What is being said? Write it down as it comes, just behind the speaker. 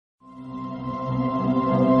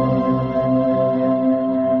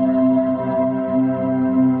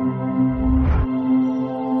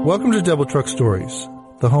Welcome to Double Truck Stories,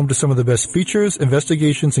 the home to some of the best features,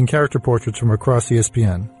 investigations, and character portraits from across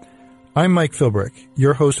ESPN. I'm Mike Philbrick,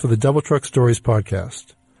 your host for the Double Truck Stories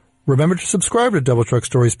podcast. Remember to subscribe to Double Truck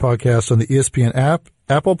Stories podcast on the ESPN app,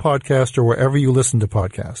 Apple Podcast, or wherever you listen to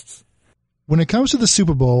podcasts. When it comes to the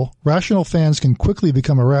Super Bowl, rational fans can quickly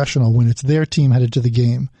become irrational when it's their team headed to the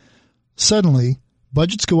game. Suddenly,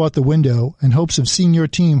 budgets go out the window and hopes of seeing your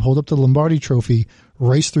team hold up the Lombardi Trophy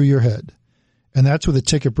race through your head. And that's where the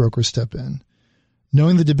ticket brokers step in.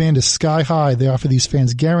 Knowing the demand is sky high, they offer these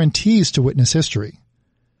fans guarantees to witness history.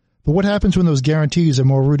 But what happens when those guarantees are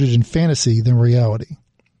more rooted in fantasy than reality?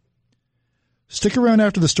 Stick around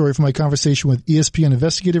after the story for my conversation with ESPN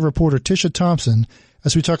investigative reporter Tisha Thompson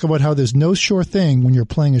as we talk about how there's no sure thing when you're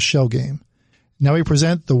playing a shell game. Now we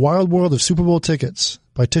present The Wild World of Super Bowl Tickets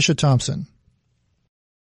by Tisha Thompson.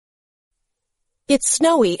 It's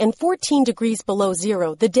snowy and 14 degrees below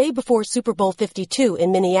zero the day before Super Bowl 52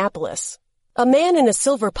 in Minneapolis. A man in a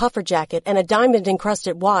silver puffer jacket and a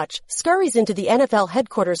diamond-encrusted watch scurries into the NFL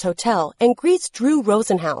headquarters hotel and greets Drew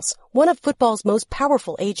Rosenhaus, one of football's most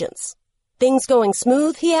powerful agents. "Things going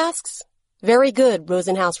smooth?" he asks. "Very good,"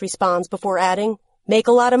 Rosenhaus responds before adding, "Make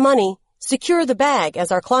a lot of money. Secure the bag,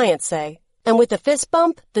 as our clients say." And with a fist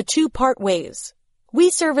bump, the two part ways. "We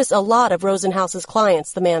service a lot of Rosenhaus's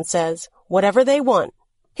clients," the man says. "Whatever they want."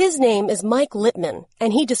 His name is Mike Littman,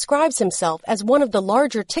 and he describes himself as one of the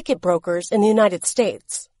larger ticket brokers in the United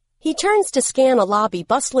States. He turns to scan a lobby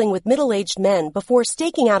bustling with middle-aged men before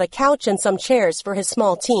staking out a couch and some chairs for his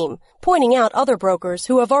small team, pointing out other brokers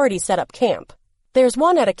who have already set up camp. There's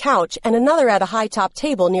one at a couch and another at a high-top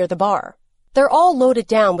table near the bar. They're all loaded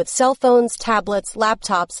down with cell phones, tablets,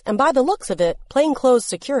 laptops, and by the looks of it, plainclothes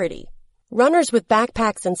security. Runners with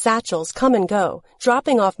backpacks and satchels come and go,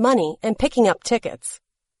 dropping off money and picking up tickets.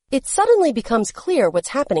 It suddenly becomes clear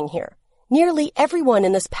what's happening here. Nearly everyone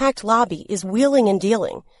in this packed lobby is wheeling and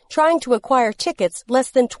dealing, trying to acquire tickets less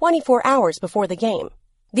than 24 hours before the game.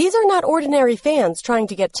 These are not ordinary fans trying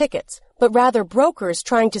to get tickets, but rather brokers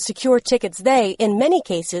trying to secure tickets they, in many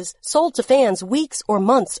cases, sold to fans weeks or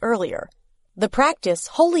months earlier. The practice,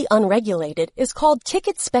 wholly unregulated, is called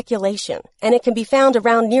ticket speculation, and it can be found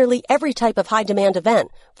around nearly every type of high-demand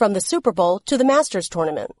event, from the Super Bowl to the Masters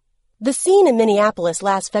tournament. The scene in Minneapolis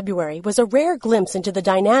last February was a rare glimpse into the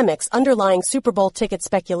dynamics underlying Super Bowl ticket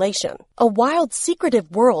speculation, a wild,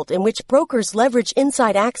 secretive world in which brokers leverage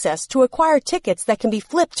inside access to acquire tickets that can be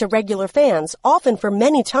flipped to regular fans, often for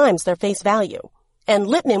many times their face value. And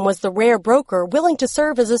Littman was the rare broker willing to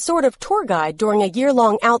serve as a sort of tour guide during a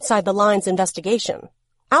year-long Outside the Lines investigation.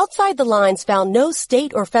 Outside the Lines found no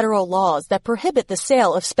state or federal laws that prohibit the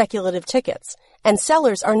sale of speculative tickets, and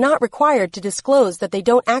sellers are not required to disclose that they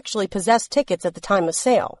don't actually possess tickets at the time of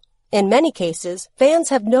sale. In many cases, fans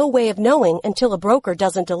have no way of knowing until a broker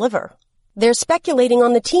doesn't deliver. "They're speculating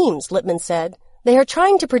on the teams," Littman said. "They are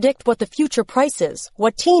trying to predict what the future price is,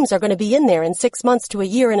 what teams are going to be in there in 6 months to a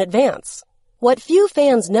year in advance. What few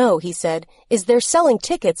fans know," he said, "is they're selling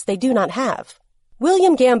tickets they do not have."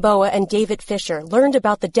 William Gamboa and David Fisher learned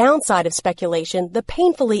about the downside of speculation the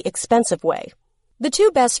painfully expensive way. The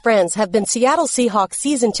two best friends have been Seattle Seahawks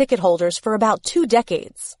season ticket holders for about 2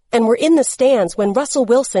 decades and were in the stands when Russell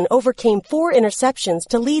Wilson overcame 4 interceptions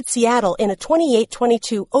to lead Seattle in a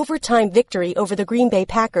 28-22 overtime victory over the Green Bay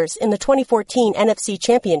Packers in the 2014 NFC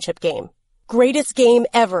Championship game. "Greatest game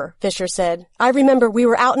ever," Fisher said. "I remember we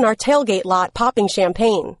were out in our tailgate lot popping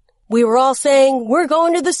champagne. We were all saying, 'We're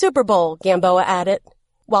going to the Super Bowl,'" Gamboa added.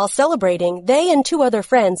 While celebrating, they and 2 other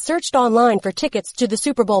friends searched online for tickets to the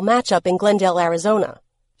Super Bowl matchup in Glendale, Arizona.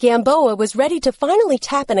 Gamboa was ready to finally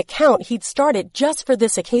tap an account he'd started just for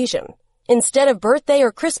this occasion. Instead of birthday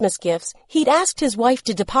or Christmas gifts, he'd asked his wife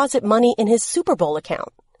to deposit money in his Super Bowl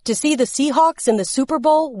account. "To see the Seahawks in the Super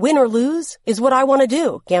Bowl, win or lose, is what I want to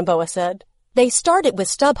do," Gamboa said. They started with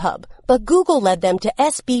StubHub, but Google led them to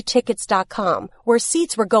sbtickets.com, where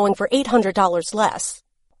seats were going for $800 less.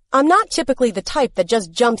 "I'm not typically the type that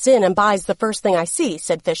just jumps in and buys the first thing I see,"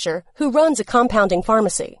 said Fisher, who runs a compounding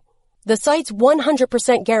pharmacy. The site's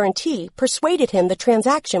 100% guarantee persuaded him the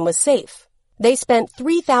transaction was safe. They spent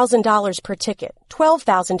 $3,000 per ticket,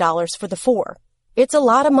 $12,000 for the 4. "It's a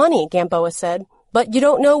lot of money," Gamboa said, "but you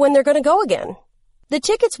don't know when they're going to go again." The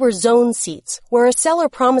tickets were zone seats, where a seller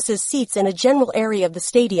promises seats in a general area of the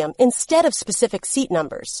stadium instead of specific seat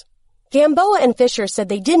numbers. Gamboa and Fisher said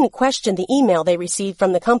they didn't question the email they received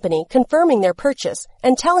from the company confirming their purchase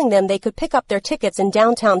and telling them they could pick up their tickets in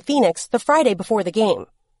downtown Phoenix the Friday before the game.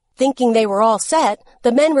 Thinking they were all set,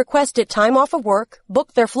 the men requested time off of work,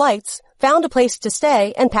 booked their flights, found a place to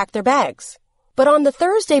stay, and packed their bags. But on the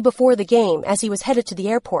Thursday before the game, as he was headed to the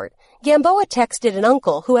airport, Gamboa texted an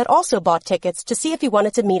uncle who had also bought tickets to see if he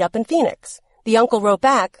wanted to meet up in Phoenix. The uncle wrote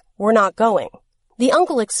back, "We're not going." The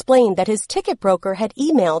uncle explained that his ticket broker had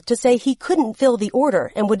emailed to say he couldn't fill the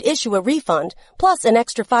order and would issue a refund plus an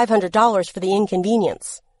extra $500 for the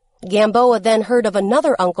inconvenience. Gamboa then heard of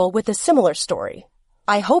another uncle with a similar story.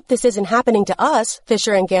 "I hope this isn't happening to us,"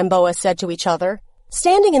 Fisher and Gamboa said to each other.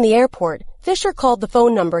 Standing in the airport, Fisher called the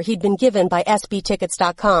phone number he'd been given by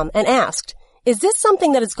sbtickets.com and asked, "Is this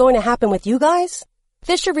something that is going to happen with you guys?"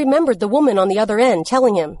 Fisher remembered the woman on the other end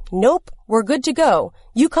telling him, "Nope, we're good to go.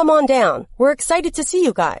 You come on down. We're excited to see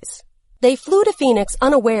you guys." They flew to Phoenix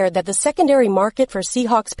unaware that the secondary market for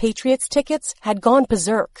Seahawks-Patriots tickets had gone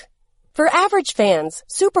berserk. For average fans,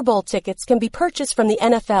 Super Bowl tickets can be purchased from the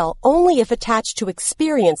NFL only if attached to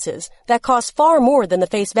experiences that cost far more than the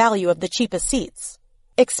face value of the cheapest seats.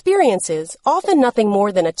 Experiences, often nothing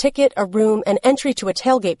more than a ticket, a room, and entry to a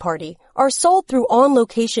tailgate party, are sold through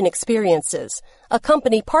On-Location Experiences, a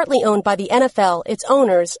company partly owned by the NFL, its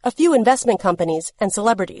owners, a few investment companies, and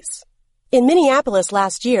celebrities. In Minneapolis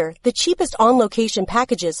last year, the cheapest on-location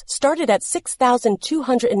packages started at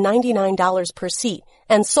 $6,299 per seat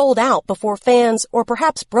and sold out before fans, or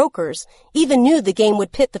perhaps brokers, even knew the game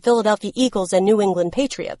would pit the Philadelphia Eagles and New England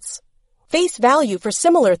Patriots. Face value for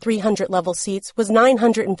similar 300-level seats was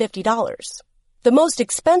 $950. The most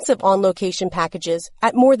expensive on-location packages,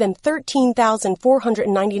 at more than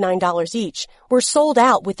 $13,499 each, were sold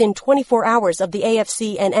out within 24 hours of the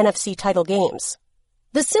AFC and NFC title games.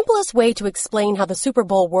 The simplest way to explain how the Super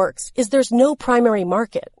Bowl works is there's no primary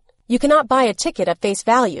market. You cannot buy a ticket at face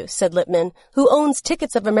value, said Lippman, who owns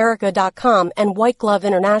TicketsOfAmerica.com and White Glove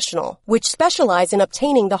International, which specialize in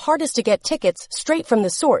obtaining the hardest-to-get tickets straight from the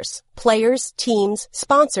source, players, teams,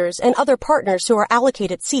 sponsors, and other partners who are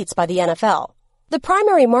allocated seats by the NFL. The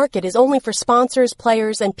primary market is only for sponsors,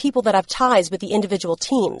 players, and people that have ties with the individual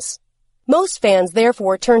teams. Most fans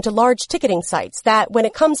therefore turn to large ticketing sites that, when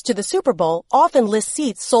it comes to the Super Bowl, often list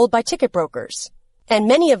seats sold by ticket brokers. And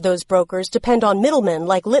many of those brokers depend on middlemen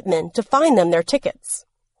like Lippman to find them their tickets.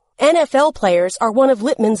 NFL players are one of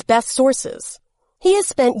Lippman's best sources. He has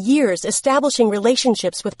spent years establishing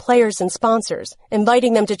relationships with players and sponsors,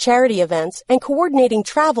 inviting them to charity events, and coordinating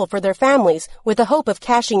travel for their families with the hope of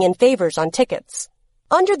cashing in favors on tickets.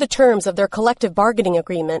 Under the terms of their collective bargaining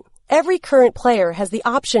agreement, every current player has the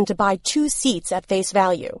option to buy 2 seats at face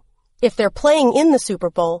value. If they're playing in the Super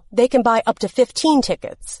Bowl, they can buy up to 15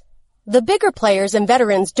 tickets. The bigger players and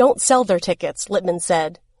veterans don't sell their tickets, Lippman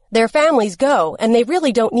said. Their families go, and they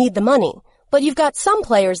really don't need the money. But you've got some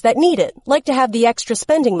players that need it, like to have the extra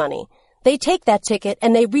spending money. They take that ticket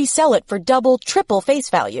and they resell it for double, triple face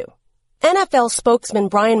value. NFL spokesman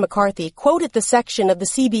Brian McCarthy quoted the section of the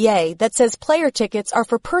CBA that says player tickets are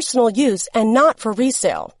for personal use and not for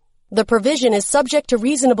resale. The provision is subject to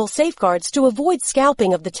reasonable safeguards to avoid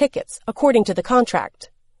scalping of the tickets, according to the contract.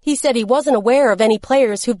 He said he wasn't aware of any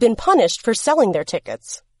players who've been punished for selling their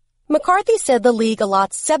tickets. McCarthy said the league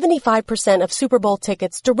allots 75% of Super Bowl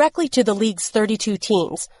tickets directly to the league's 32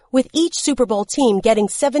 teams, with each Super Bowl team getting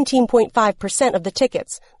 17.5% of the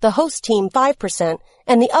tickets, the host team 5%,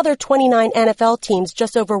 and the other 29 NFL teams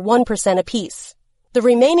just over 1% apiece. The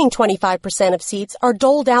remaining 25% of seats are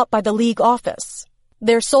doled out by the league office.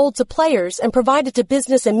 They're sold to players and provided to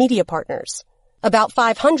business and media partners. About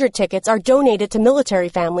 500 tickets are donated to military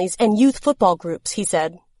families and youth football groups, he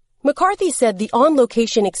said. McCarthy said the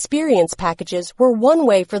on-location experience packages were one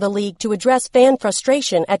way for the league to address fan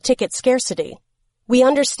frustration at ticket scarcity. We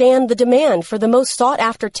understand the demand for the most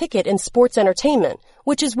sought-after ticket in sports entertainment,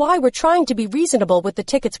 which is why we're trying to be reasonable with the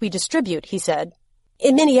tickets we distribute, he said.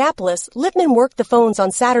 In Minneapolis, Lippman worked the phones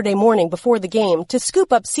on Saturday morning before the game to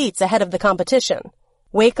scoop up seats ahead of the competition.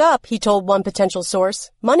 "Wake up," he told one potential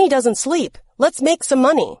source. "Money doesn't sleep. Let's make some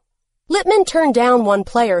money." Lippman turned down one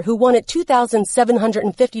player who wanted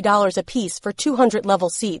 $2,750 apiece for 200-level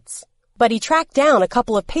seats. But he tracked down a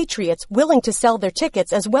couple of Patriots willing to sell their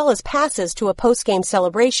tickets as well as passes to a post-game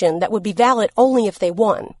celebration that would be valid only if they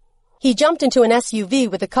won. He jumped into an SUV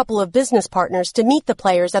with a couple of business partners to meet the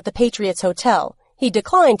players at the Patriots hotel. He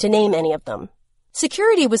declined to name any of them.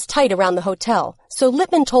 Security was tight around the hotel, so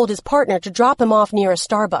Lippman told his partner to drop him off near a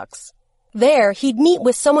Starbucks. There, he'd meet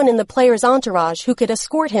with someone in the player's entourage who could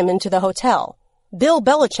escort him into the hotel. "Bill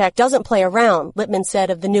Belichick doesn't play around," Lippman said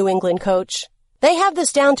of the New England coach. "They have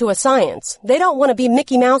this down to a science. They don't want to be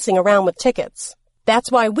Mickey Mousing around with tickets. That's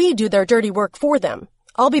why we do their dirty work for them.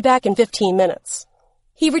 I'll be back in 15 minutes.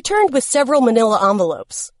 He returned with several manila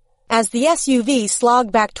envelopes. As the SUV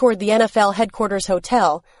slogged back toward the NFL headquarters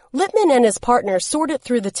hotel, Lippman and his partner sorted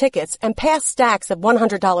through the tickets and passed stacks of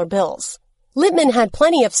 $100 bills. Littman had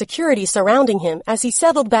plenty of security surrounding him as he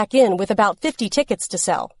settled back in with about 50 tickets to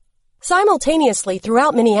sell. Simultaneously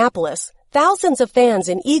throughout Minneapolis, thousands of fans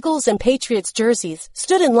in Eagles and Patriots jerseys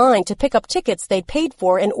stood in line to pick up tickets they'd paid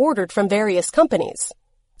for and ordered from various companies.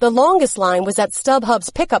 The longest line was at StubHub's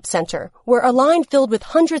pickup center, where a line filled with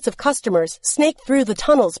hundreds of customers snaked through the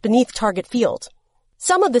tunnels beneath Target Field.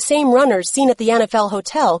 Some of the same runners seen at the NFL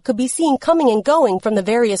hotel could be seen coming and going from the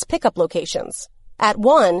various pickup locations. At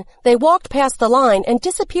one, they walked past the line and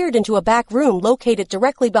disappeared into a back room located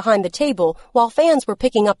directly behind the table while fans were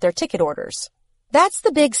picking up their ticket orders. That's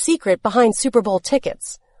the big secret behind Super Bowl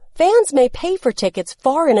tickets. Fans may pay for tickets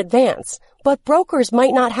far in advance, but brokers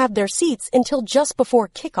might not have their seats until just before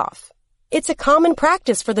kickoff. It's a common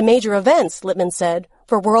practice for the major events, Littman said.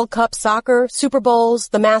 For World Cup soccer, Super Bowls,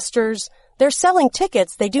 the Masters, they're selling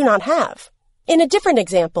tickets they do not have. In a different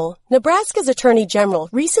example, Nebraska's Attorney General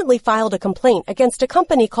recently filed a complaint against a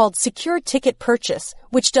company called Secure Ticket Purchase,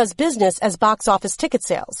 which does business as box office ticket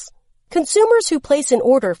sales. Consumers who place an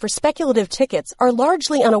order for speculative tickets are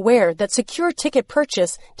largely unaware that Secure Ticket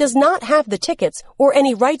Purchase does not have the tickets or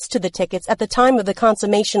any rights to the tickets at the time of the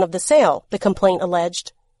consummation of the sale, the complaint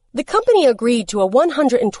alleged. The company agreed to a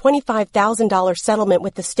 $125,000 settlement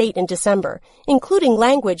with the state in December, including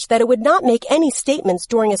language that it would not make any statements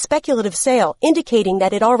during a speculative sale indicating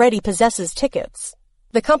that it already possesses tickets.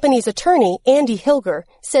 The company's attorney, Andy Hilger,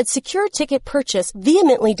 said Secure Ticket Purchase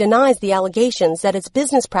vehemently denies the allegations that its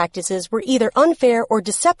business practices were either unfair or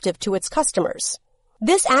deceptive to its customers.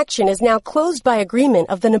 This action is now closed by agreement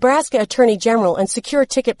of the Nebraska Attorney General and Secure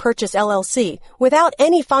Ticket Purchase LLC without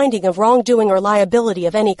any finding of wrongdoing or liability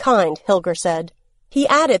of any kind, Hilger said. He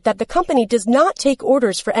added that the company does not take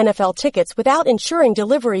orders for NFL tickets without ensuring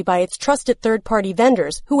delivery by its trusted third-party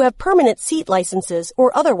vendors who have permanent seat licenses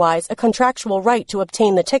or otherwise a contractual right to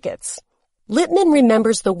obtain the tickets. Littman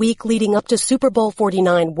remembers the week leading up to Super Bowl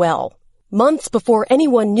 49 well. Months before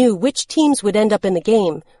anyone knew which teams would end up in the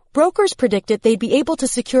game, brokers predicted they'd be able to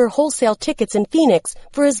secure wholesale tickets in Phoenix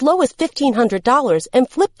for as low as $1,500 and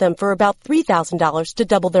flip them for about $3,000 to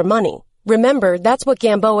double their money. Remember, that's what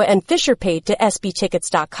Gamboa and Fisher paid to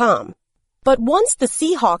SBTickets.com. But once the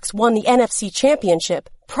Seahawks won the NFC Championship,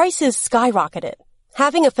 prices skyrocketed.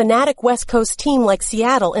 Having a fanatic West Coast team like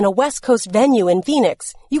Seattle in a West Coast venue in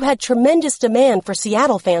Phoenix, you had tremendous demand for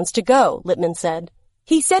Seattle fans to go, Littman said.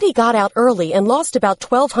 He said he got out early and lost about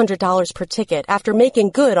 $1,200 per ticket after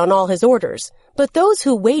making good on all his orders, but those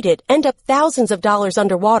who waited end up thousands of dollars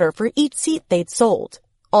underwater for each seat they'd sold.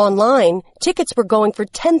 Online, tickets were going for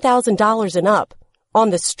 $10,000 and up.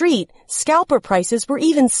 On the street, scalper prices were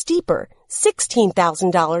even steeper,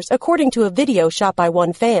 $16,000 according to a video shot by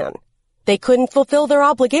one fan. They couldn't fulfill their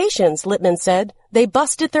obligations, Littman said. They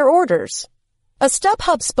busted their orders. A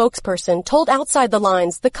StubHub spokesperson told Outside the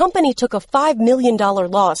Lines the company took a $5 million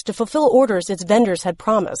loss to fulfill orders its vendors had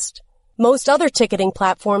promised. Most other ticketing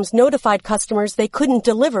platforms notified customers they couldn't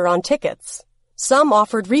deliver on tickets. Some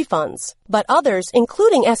offered refunds, but others,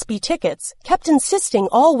 including SB Tickets, kept insisting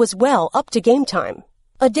all was well up to game time.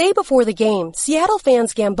 A day before the game, Seattle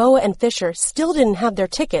fans Gamboa and Fisher still didn't have their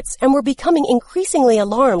tickets and were becoming increasingly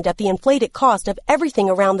alarmed at the inflated cost of everything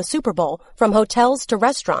around the Super Bowl, from hotels to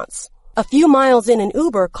restaurants. A few miles in an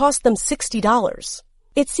Uber cost them $60.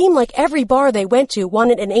 It seemed like every bar they went to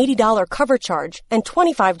wanted an $80 cover charge and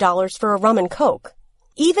 $25 for a rum and coke.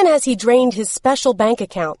 Even as he drained his special bank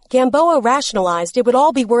account, Gamboa rationalized it would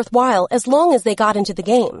all be worthwhile as long as they got into the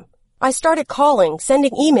game. I started calling,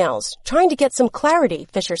 sending emails, trying to get some clarity,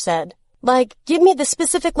 Fisher said. Like, give me the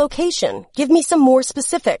specific location, give me some more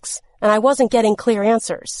specifics, and I wasn't getting clear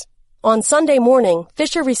answers. On Sunday morning,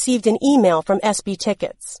 Fisher received an email from SB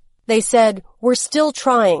Tickets. They said, "We're still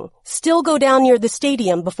trying. Still go down near the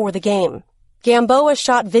stadium before the game." Gamboa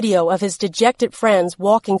shot video of his dejected friends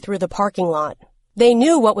walking through the parking lot. They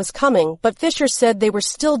knew what was coming, but Fisher said they were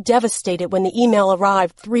still devastated when the email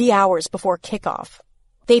arrived 3 hours before kickoff.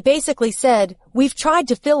 They basically said, "We've tried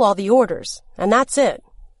to fill all the orders, and that's it."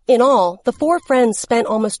 In all, the four friends spent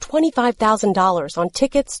almost $25,000 on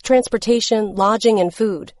tickets, transportation, lodging, and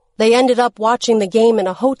food. They ended up watching the game in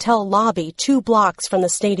a hotel lobby 2 blocks from the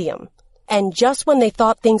stadium. And just when they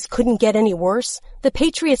thought things couldn't get any worse, the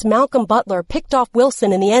Patriots' Malcolm Butler picked off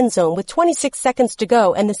Wilson in the end zone with 26 seconds to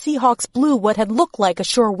go, and the Seahawks blew what had looked like a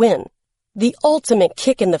sure win. The ultimate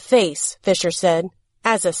kick in the face, Fisher said.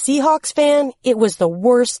 As a Seahawks fan, it was the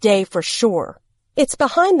worst day for sure. It's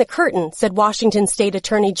behind the curtain, said Washington State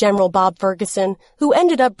Attorney General Bob Ferguson, who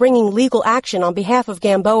ended up bringing legal action on behalf of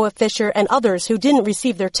Gamboa, Fisher, and others who didn't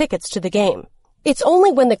receive their tickets to the game. It's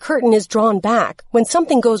only when the curtain is drawn back, when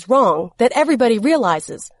something goes wrong, that everybody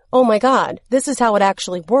realizes, oh my God, this is how it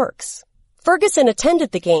actually works. Ferguson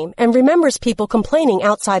attended the game and remembers people complaining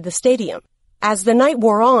outside the stadium. As the night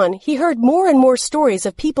wore on, he heard more and more stories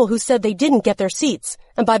of people who said they didn't get their seats,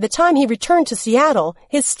 and by the time he returned to Seattle,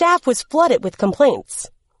 his staff was flooded with complaints.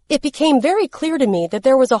 It became very clear to me that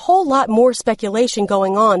there was a whole lot more speculation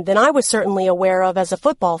going on than I was certainly aware of as a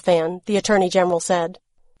football fan, the Attorney General said.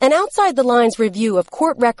 An outside-the-lines review of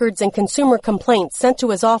court records and consumer complaints sent to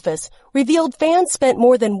his office revealed fans spent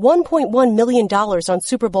more than $1.1 million on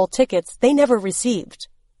Super Bowl tickets they never received.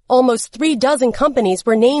 Almost 36 companies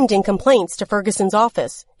were named in complaints to Ferguson's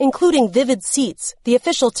office, including Vivid Seats, the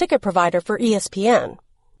official ticket provider for ESPN.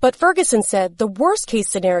 But Ferguson said the worst-case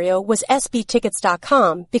scenario was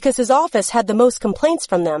SBTickets.com because his office had the most complaints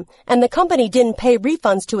from them, and the company didn't pay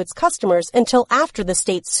refunds to its customers until after the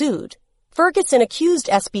state sued. Ferguson accused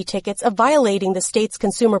SB Tickets of violating the state's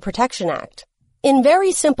Consumer Protection Act. In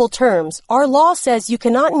very simple terms, our law says you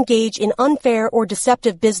cannot engage in unfair or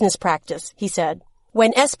deceptive business practice, he said.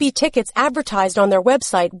 When SB Tickets advertised on their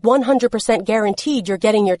website 100% guaranteed you're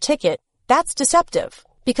getting your ticket, that's deceptive,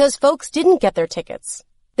 because folks didn't get their tickets.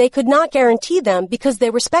 They could not guarantee them because they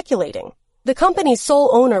were speculating. The company's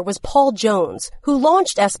sole owner was Paul Jones, who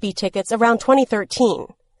launched SB Tickets around 2013.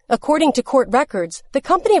 According to court records, the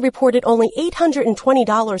company reported only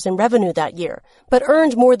 $820 in revenue that year, but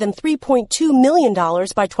earned more than $3.2 million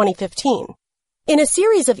by 2015. In a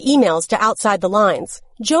series of emails to Outside the Lines,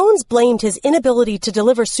 Jones blamed his inability to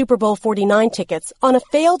deliver Super Bowl 49 tickets on a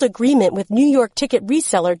failed agreement with New York ticket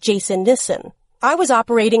reseller Jason Nissen. I was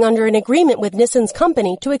operating under an agreement with Nissen's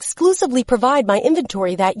company to exclusively provide my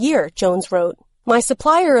inventory that year, Jones wrote. My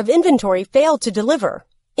supplier of inventory failed to deliver.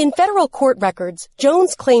 In federal court records,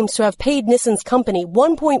 Jones claims to have paid Nissen's company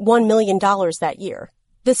 $1.1 million that year.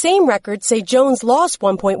 The same records say Jones lost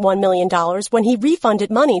 $1.1 million when he refunded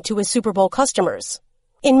money to his Super Bowl customers.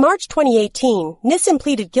 In March 2018, Nissen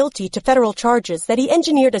pleaded guilty to federal charges that he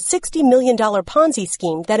engineered a $60 million Ponzi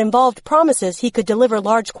scheme that involved promises he could deliver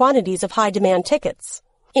large quantities of high-demand tickets.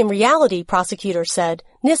 In reality, prosecutors said,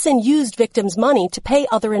 Nissen used victims' money to pay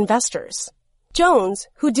other investors. Jones,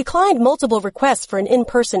 who declined multiple requests for an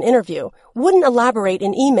in-person interview, wouldn't elaborate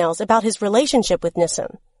in emails about his relationship with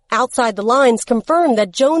Nissen. Outside the Lines confirmed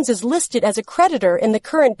that Jones is listed as a creditor in the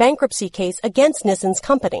current bankruptcy case against Nissen's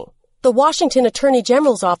company. The Washington Attorney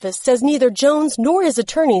General's office says neither Jones nor his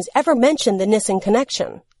attorneys ever mentioned the Nissen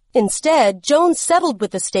connection. Instead, Jones settled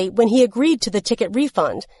with the state when he agreed to the ticket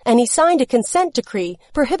refund, and he signed a consent decree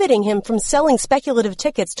prohibiting him from selling speculative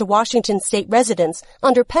tickets to Washington state residents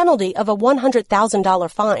under penalty of a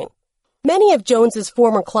 $100,000 fine. Many of Jones's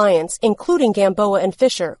former clients, including Gamboa and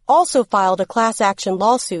Fisher, also filed a class action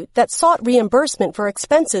lawsuit that sought reimbursement for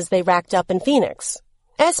expenses they racked up in Phoenix.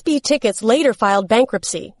 SB Tickets later filed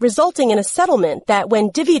bankruptcy, resulting in a settlement that,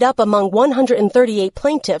 when divvied up among 138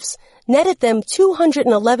 plaintiffs, netted them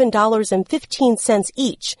 $211.15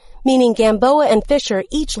 each, meaning Gamboa and Fisher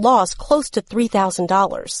each lost close to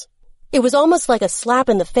 $3,000. It was almost like a slap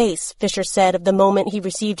in the face, Fisher said of the moment he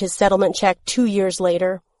received his settlement check 2 years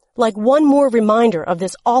later. Like one more reminder of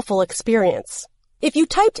this awful experience. If you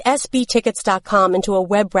typed sbtickets.com into a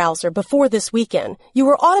web browser before this weekend, you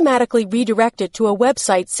were automatically redirected to a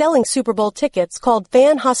website selling Super Bowl tickets called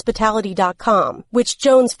fanhospitality.com, which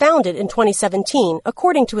Jones founded in 2017,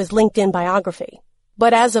 according to his LinkedIn biography.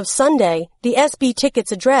 But as of Sunday, the SB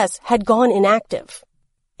Tickets address had gone inactive.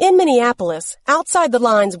 In Minneapolis, Outside the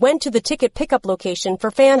Lines went to the ticket pickup location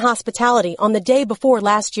for Fan Hospitality on the day before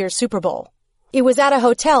last year's Super Bowl. It was at a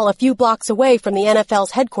hotel a few blocks away from the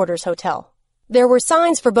NFL's headquarters hotel. There were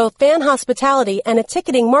signs for both Fan Hospitality and a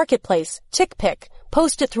ticketing marketplace, TickPick,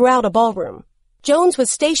 posted throughout a ballroom. Jones was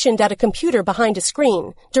stationed at a computer behind a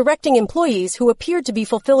screen, directing employees who appeared to be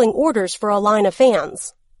fulfilling orders for a line of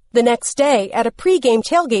fans. The next day, at a pre-game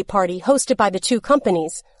tailgate party hosted by the two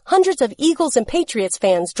companies, hundreds of Eagles and Patriots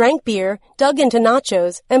fans drank beer, dug into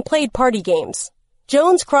nachos, and played party games.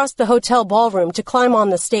 Jones crossed the hotel ballroom to climb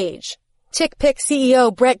on the stage. TickPick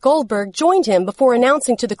CEO Brett Goldberg joined him before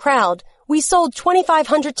announcing to the crowd, "We sold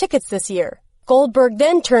 2,500 tickets this year." Goldberg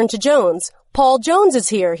then turned to Jones. "Paul Jones is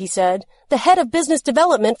here," he said, "the head of business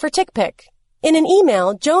development for TickPick." In an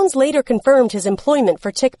email, Jones later confirmed his employment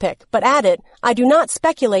for TickPick, but added, "I do not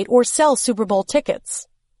speculate or sell Super Bowl tickets."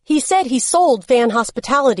 He said he sold Fan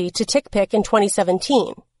Hospitality to TickPick in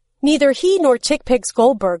 2017. Neither he nor TickPick's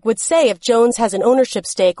Goldberg would say if Jones has an ownership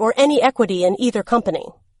stake or any equity in either company.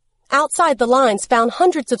 Outside the Lines found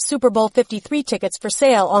hundreds of Super Bowl 53 tickets for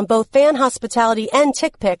sale on both Fan Hospitality and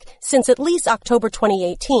TickPick since at least October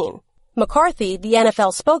 2018. McCarthy, the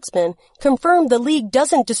NFL spokesman, confirmed the league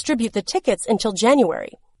doesn't distribute the tickets until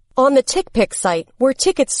January. On the TickPick site, where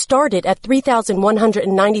tickets started at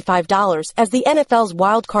 $3,195 as the NFL's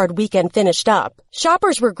wildcard weekend finished up,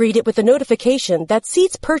 shoppers were greeted with a notification that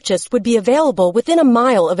seats purchased would be available within a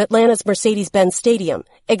mile of Atlanta's Mercedes-Benz Stadium,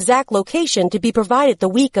 exact location to be provided the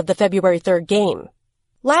week of the February 3rd game.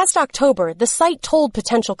 Last October, the site told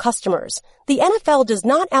potential customers, the NFL does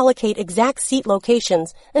not allocate exact seat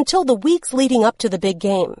locations until the weeks leading up to the big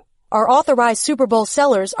game. Our authorized Super Bowl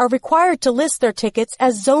sellers are required to list their tickets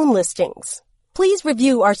as zone listings. Please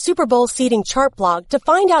review our Super Bowl seating chart blog to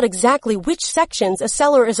find out exactly which sections a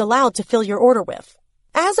seller is allowed to fill your order with.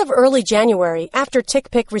 As of early January, after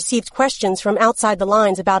TickPick received questions from outside the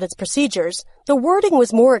lines about its procedures, the wording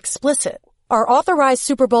was more explicit. Our authorized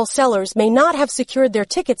Super Bowl sellers may not have secured their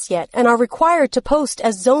tickets yet and are required to post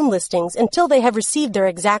as zone listings until they have received their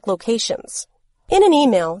exact locations. In an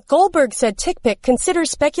email, Goldberg said TickPick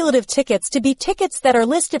considers speculative tickets to be tickets that are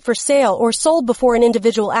listed for sale or sold before an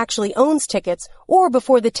individual actually owns tickets or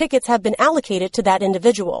before the tickets have been allocated to that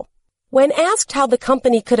individual. When asked how the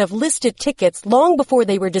company could have listed tickets long before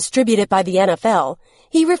they were distributed by the NFL,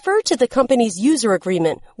 he referred to the company's user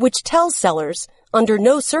agreement, which tells sellers, under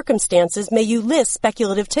no circumstances may you list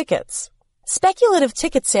speculative tickets. Speculative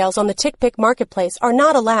ticket sales on the TickPick marketplace are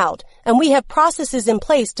not allowed, and we have processes in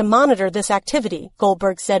place to monitor this activity,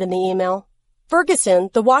 Goldberg said in the email. Ferguson,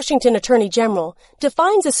 the Washington Attorney General,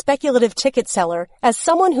 defines a speculative ticket seller as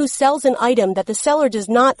someone who sells an item that the seller does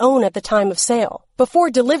not own at the time of sale. Before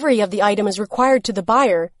delivery of the item is required to the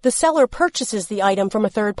buyer, the seller purchases the item from a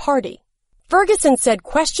third party. Ferguson said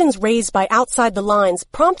questions raised by outside the lines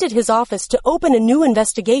prompted his office to open a new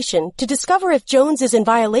investigation to discover if Jones is in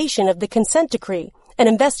violation of the consent decree, an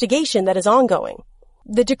investigation that is ongoing.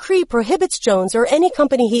 The decree prohibits Jones or any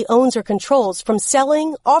company he owns or controls from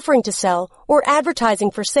selling, offering to sell, or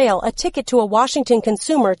advertising for sale a ticket to a Washington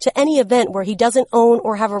consumer to any event where he doesn't own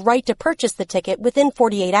or have a right to purchase the ticket within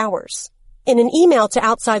 48 hours. In an email to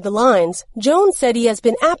Outside the Lines, Jones said he has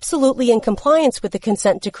been absolutely in compliance with the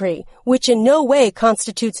consent decree, which in no way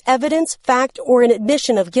constitutes evidence, fact, or an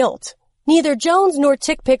admission of guilt. Neither Jones nor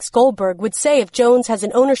TickPick's Goldberg would say if Jones has an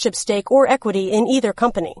ownership stake or equity in either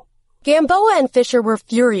company. Gamboa and Fisher were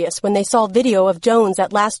furious when they saw video of Jones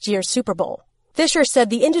at last year's Super Bowl. Fisher said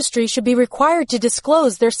the industry should be required to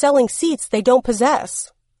disclose they're selling seats they don't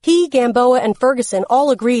possess. He, Gamboa, and Ferguson all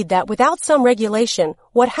agreed that without some regulation,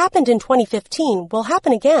 what happened in 2015 will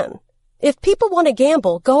happen again. If people want to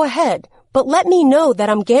gamble, go ahead, but let me know that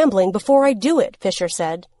I'm gambling before I do it, Fisher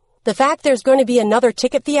said. The fact there's going to be another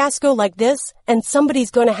ticket fiasco like this, and somebody's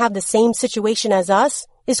going to have the same situation as us,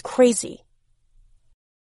 is crazy.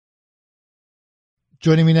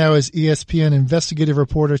 Joining me now is ESPN investigative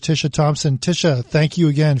reporter Tisha Thompson. Tisha, thank you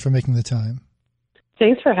again for making the time.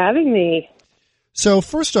 Thanks for having me. So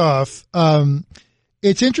first off,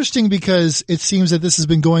 it's interesting because it seems that this has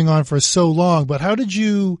been going on for so long, but how did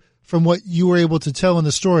you, from what you were able to tell in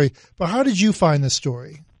the story, but how did you find this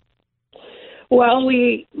story? Well,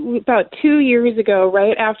 we about 2 years ago,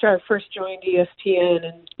 right after I first joined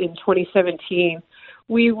ESPN in 2017,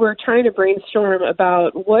 we were trying to brainstorm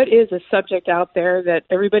about what is a subject out there that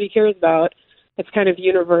everybody cares about. It's kind of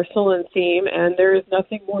universal in theme, and there is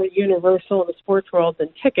nothing more universal in the sports world than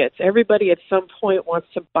tickets. Everybody at some point wants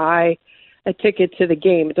to buy a ticket to the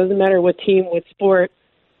game. It doesn't matter what team, what sport.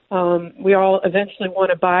 We all eventually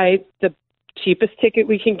want to buy the cheapest ticket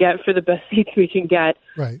we can get for the best seats we can get.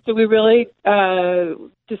 Right. So we really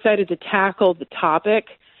decided to tackle the topic.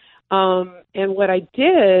 And what I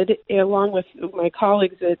did, along with my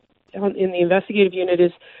colleagues in the investigative unit,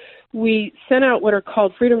 is we sent out what are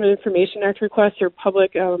called Freedom of Information Act requests or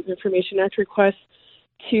Public Information Act requests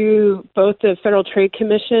to both the Federal Trade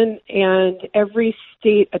Commission and every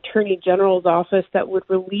state attorney general's office that would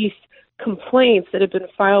release complaints that had been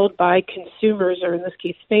filed by consumers, or in this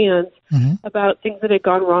case fans, about things that had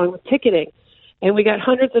gone wrong with ticketing. And we got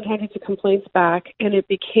hundreds and hundreds of complaints back, and it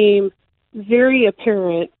became very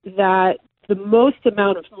apparent that the most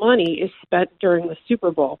amount of money is spent during the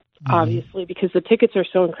Super Bowl, obviously, because the tickets are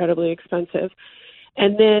so incredibly expensive.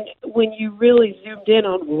 And then when you really zoomed in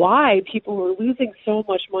on why people were losing so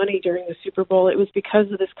much money during the Super Bowl, it was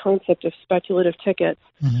because of this concept of speculative tickets.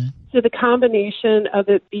 So the combination of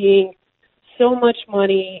it being so much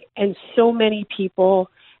money and so many people,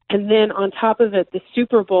 and then on top of it, the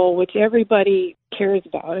Super Bowl, which everybody cares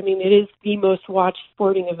about. I mean, it is the most watched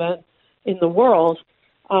sporting event in the world.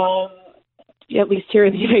 At least here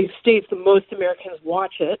in the United States, the most Americans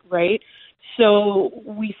watch it, right? So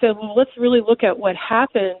we said, well, let's really look at what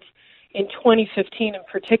happened in 2015 in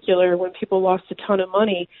particular when people lost a ton of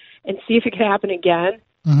money and see if it could happen again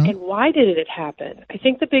And why did it happen? I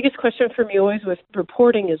think the biggest question for me always with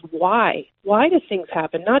reporting is why? Why do things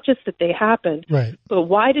happen? Not just that they happened, Right. but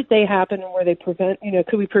why did they happen, and were they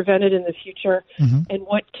could we prevent it in the future? And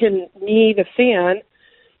what can me, the fan,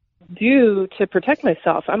 do to protect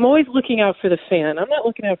myself? I'm always looking out for the fan. I'm not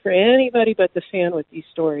looking out for anybody but the fan with these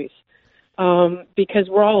stories, because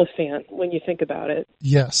we're all a fan when you think about it.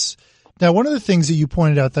 Yes. Now, one of the things that you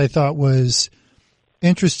pointed out that I thought was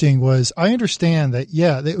interesting was I understand that,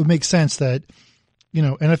 it would make sense that,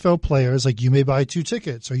 NFL players, like you may buy 2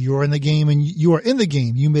 tickets, or you're in the game and you are in the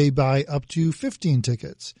game. You may buy up to 15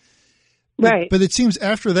 tickets. Right. But it seems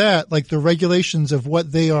after that, like the regulations of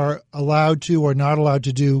what they are allowed to or not allowed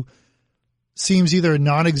to do seems either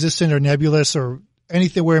non-existent or nebulous or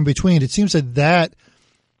anything in between. It seems that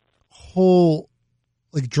whole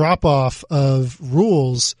like drop off of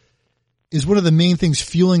rules is one of the main things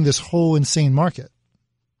fueling this whole insane market.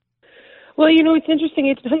 Well, it's interesting.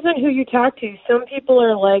 It depends on who you talk to. Some people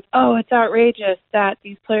are like, oh, it's outrageous that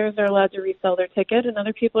these players are allowed to resell their ticket. And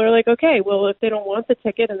other people are like, okay, well, if they don't want the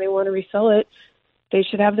ticket and they want to resell it, they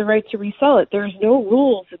should have the right to resell it. There's no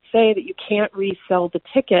rules that say that you can't resell the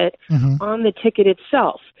ticket on the ticket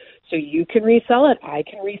itself. So you can resell it. I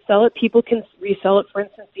can resell it. People can resell it. For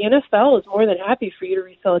instance, the NFL is more than happy for you to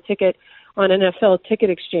resell a ticket on NFL Ticket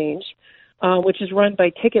Exchange, which is run by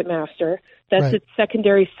Ticketmaster. That's its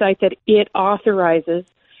secondary site that it authorizes.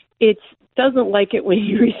 It doesn't like it when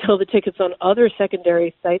you resell the tickets on other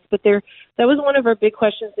secondary sites, but that was one of our big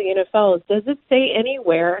questions in the NFL is, does it say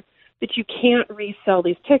anywhere that you can't resell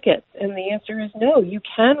these tickets? And the answer is no, you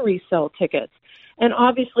can resell tickets. And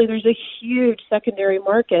obviously there's a huge secondary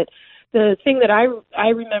market. The thing that I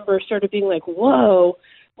remember sort of being like, whoa,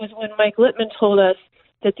 was when Mike Littman told us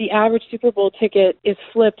that the average Super Bowl ticket is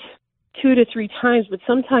flipped 2 to 3 times, but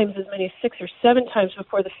sometimes as many as 6 or 7 times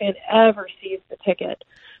before the fan ever sees the ticket.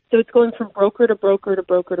 So it's going from broker to broker to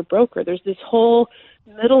broker to broker. There's this whole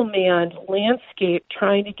middleman landscape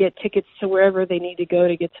trying to get tickets to wherever they need to go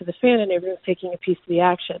to get to the fan, and everyone's taking a piece of the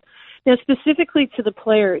action. Now, specifically to the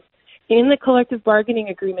players, in the collective bargaining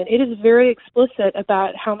agreement, it is very explicit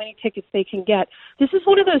about how many tickets they can get. This is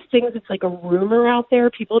one of those things that's like a rumor out there.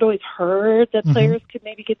 People had always heard that players could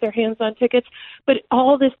maybe get their hands on tickets. But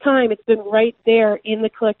all this time, it's been right there in the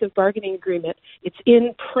collective bargaining agreement. It's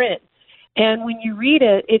in print. And when you read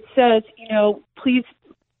it, it says, please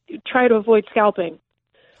try to avoid scalping.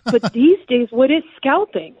 But these days, what is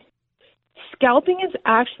scalping? Scalping is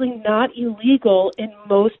actually not illegal in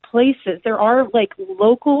most places. There are like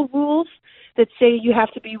local rules that say you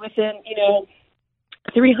have to be within,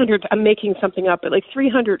 300, I'm making something up, but like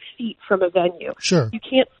 300 feet from a venue. Sure. You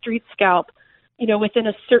can't street scalp, within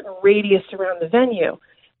a certain radius around the venue.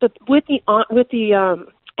 But with the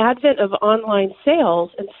advent of online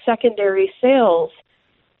sales and secondary sales,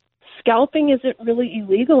 scalping isn't really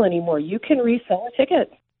illegal anymore. You can resell a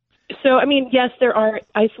ticket. So, yes, there are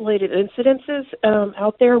isolated incidences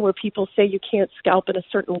out there where people say you can't scalp in a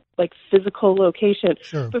certain physical location.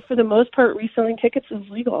 Sure. But for the most part, reselling tickets is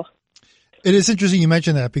legal. It is interesting you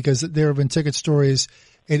mention that because there have been ticket stories.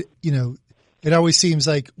 It always seems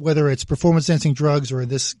like whether it's performance-enhancing drugs or in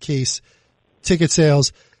this case, ticket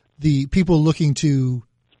sales, the people looking to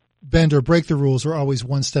bend or break the rules are always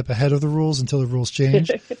one step ahead of the rules until the rules change.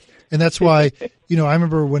 And that's why, I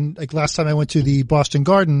remember when, last time I went to the Boston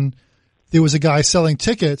Garden, there was a guy selling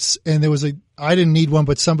tickets and I didn't need one,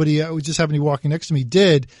 but somebody who just happened to be walking next to me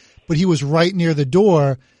did, but he was right near the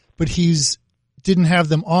door, but didn't have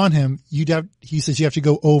them on him. He says you have to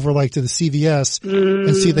go over to the CVS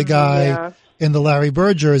and see the guy in the Larry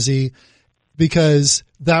Bird jersey because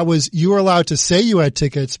you were allowed to say you had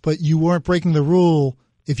tickets, but you weren't breaking the rule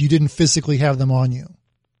if you didn't physically have them on you.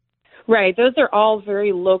 Right. Those are all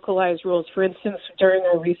very localized rules. For instance, during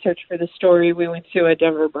our research for the story, we went to a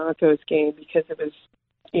Denver Broncos game because it was,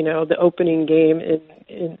 the opening game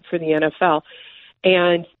for the NFL.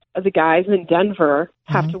 And the guys in Denver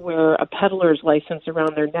have to wear a peddler's license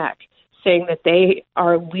around their neck, saying that they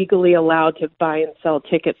are legally allowed to buy and sell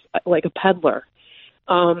tickets like a peddler.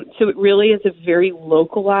 So it really is a very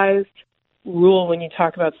localized rule when you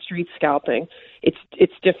talk about street scalping.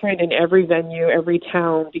 It's different in every venue, every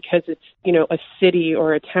town, because it's, a city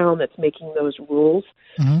or a town that's making those rules.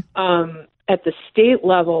 At the state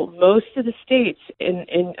level, most of the states,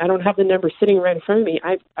 and I don't have the number sitting right in front of me,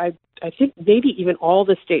 I think maybe even all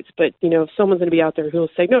the states, but, if someone's going to be out there who will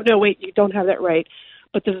say, no, wait, you don't have that right.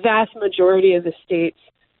 But the vast majority of the states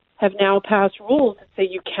have now passed rules that say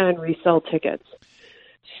you can resell tickets.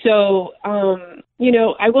 So,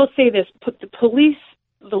 I will say this, the police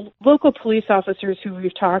the local police officers who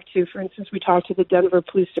we've talked to, for instance, we talked to the Denver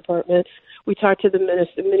Police Department, we talked to the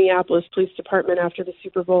Minneapolis Police Department after the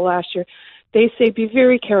Super Bowl last year. They say be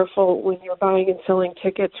very careful when you're buying and selling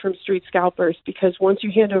tickets from street scalpers, because once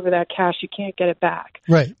you hand over that cash, you can't get it back.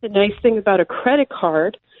 Right. The nice thing about a credit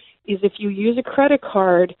card is if you use a credit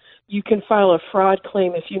card, you can file a fraud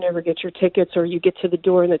claim if you never get your tickets, or you get to the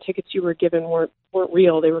door and the tickets you were given weren't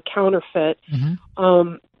real. They were counterfeit.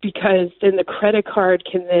 Mm-hmm. Because then the credit card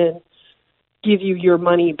can then give you your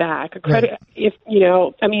money back. A credit, if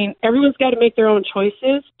everyone's got to make their own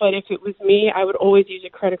choices, but if it was me, I would always use a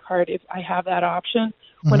credit card if I have that option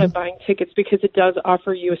when I'm buying tickets, because it does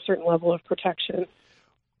offer you a certain level of protection.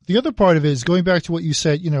 The other part of it is going back to what you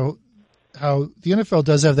said, how the NFL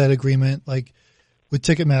does have that agreement, like with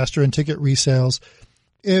Ticketmaster and ticket resales.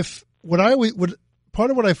 Part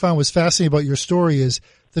of what I found was fascinating about your story is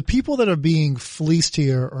the people that are being fleeced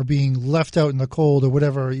here or being left out in the cold, or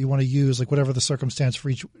whatever you want to use, like whatever the circumstance for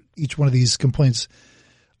each one of these complaints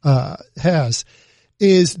has,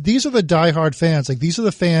 is these are the diehard fans. Like these are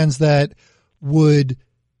the fans that would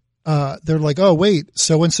they're like, oh wait,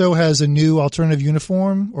 so and so has a new alternative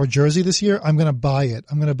uniform or jersey this year. I'm going to buy it.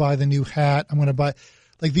 I'm going to buy the new hat. I'm going to buy.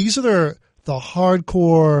 Like these are the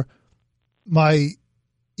hardcore. My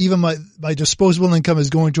disposable income is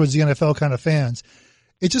going towards the NFL kind of fans.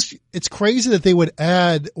 It's crazy that they would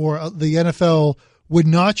add, or the NFL would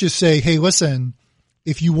not just say, hey, listen,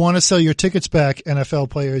 if you want to sell your tickets back,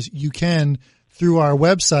 NFL players, you can through our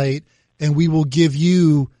website, and we will give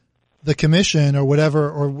you the commission or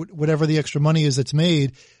whatever the extra money is that's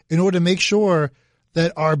made, in order to make sure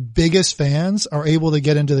that our biggest fans are able to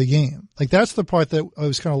get into the game. Like that's the part that I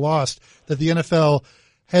was kind of lost, that the NFL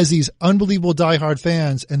has these unbelievable diehard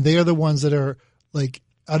fans, and they are the ones that are like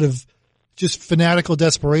out of just fanatical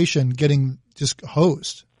desperation getting just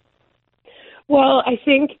hosed. Well, I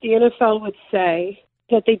think the NFL would say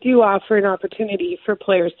that they do offer an opportunity for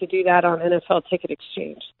players to do that on NFL Ticket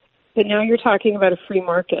Exchange. But now you're talking about a free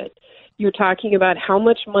market. You're talking about how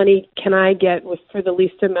much money can I get for the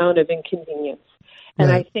least amount of inconvenience. And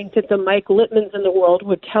Right. I think that the Mike Littmans in the world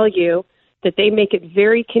would tell you that they make it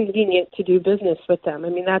very convenient to do business with them. I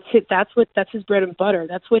mean, that's it. That's his bread and butter.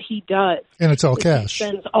 That's what he does. And it's all cash. He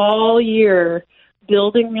spends all year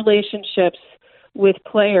building relationships with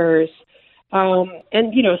players, and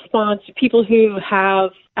sponsor people who have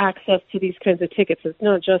access to these kinds of tickets. It's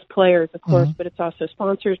not just players, of course, but it's also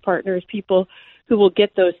sponsors, partners, people who will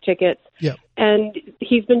get those tickets. Yeah. And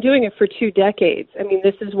he's been doing it for 2 decades. I mean,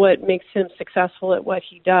 this is what makes him successful at what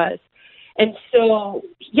he does. And so,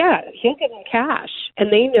 yeah, he'll give them cash,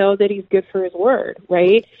 and they know that he's good for his word,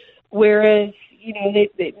 right? Whereas,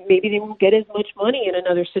 maybe they won't get as much money in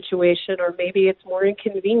another situation, or maybe it's more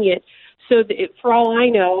inconvenient. So for all I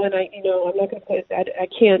know, and I'm not going to put that, I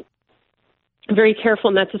can't, I'm very careful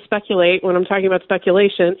not to speculate when I'm talking about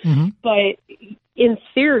speculation, but in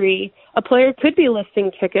theory, a player could be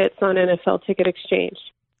listing tickets on NFL Ticket Exchange.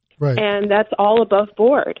 Right. And that's all above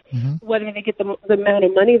board. Whether they get the amount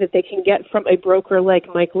of money that they can get from a broker like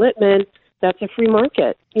Mike Littman, that's a free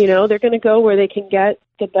market. They're going to go where they can get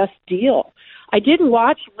the best deal. I did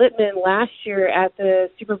watch Littman last year at the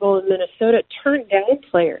Super Bowl in Minnesota turn down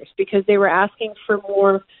players because they were asking for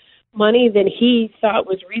more money than he thought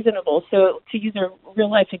was reasonable. So to use a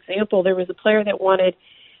real-life example, there was a player that wanted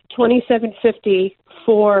 $2,750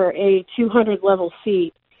 for a 200-level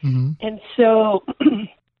seat. And so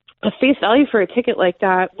a face value for a ticket like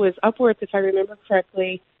that was upwards, if I remember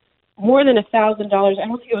correctly, more than $1,000. I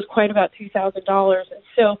don't think it was quite about $2,000. And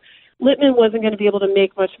so Littman wasn't going to be able to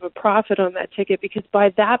make much of a profit on that ticket, because by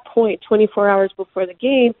that point, 24 hours before the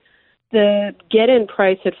game, the get-in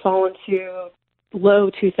price had fallen to low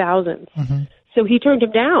 2000s. So he turned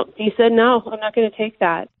him down. He said, no, I'm not going to take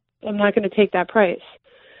that. I'm not going to take that price.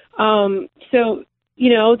 So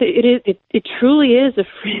it truly is a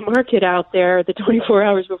free market out there, the 24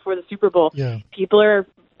 hours before the Super Bowl. Yeah. People are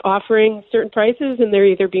offering certain prices, and they're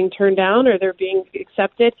either being turned down or they're being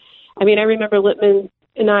accepted. I mean, I remember Littman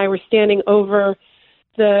and I were standing over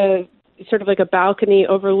the sort of like a balcony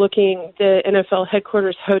overlooking the NFL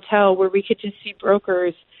headquarters hotel, where we could just see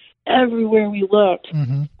brokers everywhere we looked.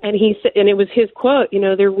 And he said, and it was his quote,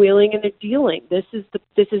 they're wheeling and they're dealing. This is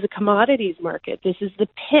a commodities market. This is the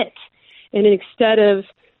pit. And instead of,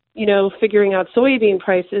 figuring out soybean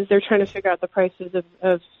prices, they're trying to figure out the prices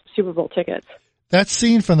of Super Bowl tickets. That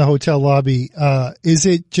scene from the hotel lobby, is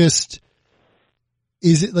it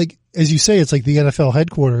like, as you say, it's like the NFL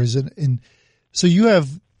headquarters, and so you have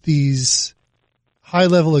these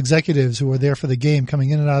high-level executives who are there for the game coming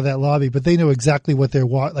in and out of that lobby, but they know exactly what they're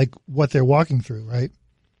walking through, right?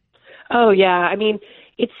 Oh, yeah. I mean,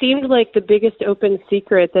 it seemed like the biggest open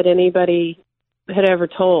secret that anybody had ever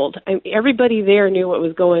told. Everybody there knew what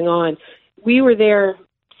was going on. We were there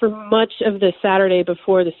for much of the Saturday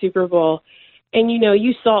before the Super Bowl. And,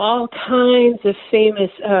 you saw all kinds of famous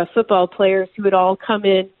football players who would all come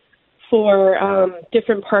in for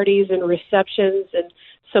different parties and receptions, and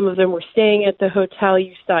some of them were staying at the hotel.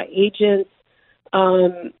 You saw agents.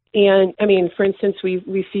 And, for instance,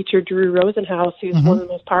 we featured Drew Rosenhaus, who's one of the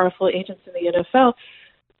most powerful agents in the NFL.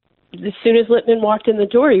 As soon as Littman walked in the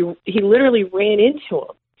door, he literally ran into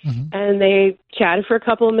him. And they chatted for a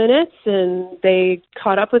couple of minutes, and they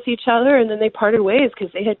caught up with each other, and then they parted ways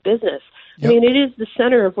because they had business. Yep. It is the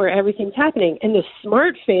center of where everything's happening. And the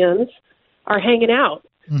smart fans are hanging out,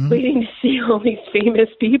 waiting to see all these famous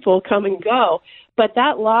people come and go. But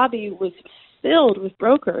that lobby was filled with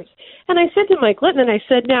brokers. And I said to Mike Littman, I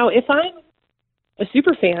said, now, if I'm a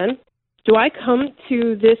super fan, do I come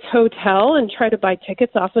to this hotel and try to buy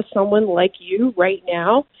tickets off of someone like you right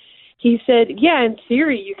now? He said, yeah, in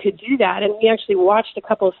theory, you could do that. And we actually watched a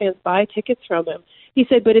couple of fans buy tickets from him. He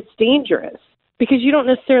said, but it's dangerous because you don't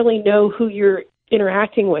necessarily know who you're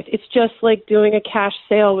interacting with. It's just like doing a cash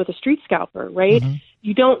sale with a street scalper, right?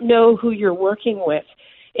 You don't know who you're working with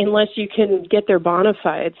unless you can get their bona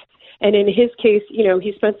fides. And in his case,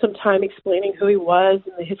 he spent some time explaining who he was,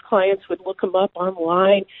 and his clients would look him up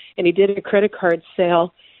online, and he did a credit card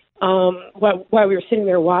sale while we were sitting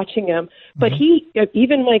there watching him. But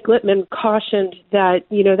even Mike Littman cautioned that,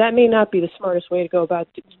 that may not be the smartest way to go about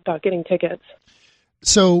getting tickets.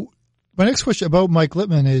 So my next question about Mike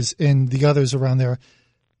Littman is, and the others around there,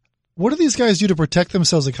 what do these guys do to protect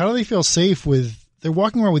themselves? Like, how do they feel safe they're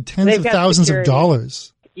walking around with tens of thousands of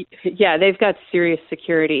dollars? Yeah, they've got serious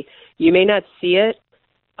security. You may not see it,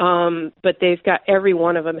 but they've got, every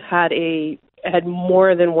one of them had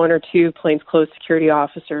more than one or two plainclothes security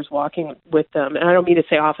officers walking with them. And I don't mean to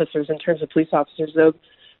say officers in terms of police officers, though.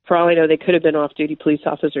 For all I know, they could have been off-duty police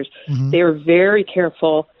officers. They were very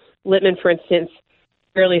careful. Littman, for instance,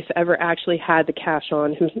 rarely, if ever, actually had the cash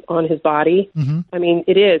on his body.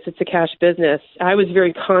 It's a cash business. I was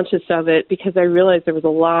very conscious of it because I realized there was a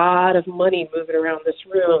lot of money moving around this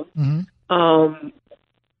room.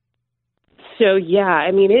 So, yeah,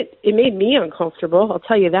 it made me uncomfortable. I'll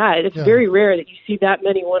tell you that. It's very rare that you see that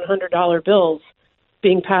many $100 bills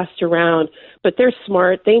being passed around. But they're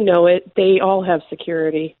smart. They know it. They all have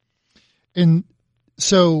security. And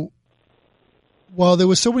so while there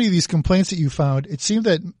was so many of these complaints that you found, it seemed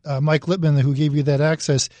that Mike Littman, who gave you that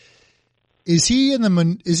access, is he in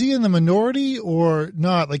the minority or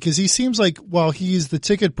not? Like, because he seems like while he's the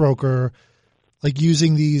ticket broker, like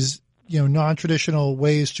using these non-traditional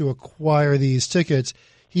ways to acquire these tickets,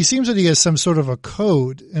 he seems that he has some sort of a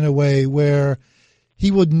code in a way where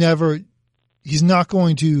he's not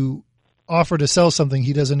going to offer to sell something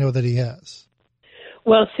he doesn't know that he has.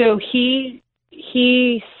 Well, so he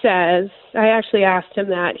says, I actually asked him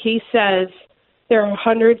that. He says there are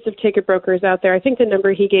hundreds of ticket brokers out there. I think the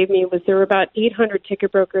number he gave me was there were about 800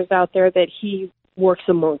 ticket brokers out there that he works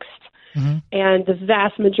amongst. And the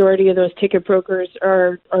vast majority of those ticket brokers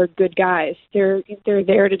are good guys. They're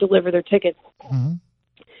there to deliver their tickets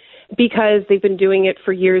because they've been doing it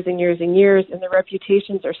for years and years and years, and their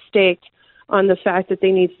reputations are staked on the fact that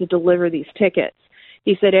they need to deliver these tickets.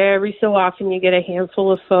 He said every so often you get a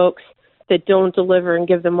handful of folks that don't deliver and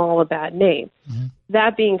give them all a bad name.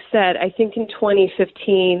 That being said, I think in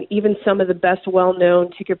 2015, even some of the best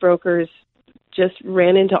well-known ticket brokers just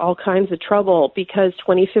ran into all kinds of trouble because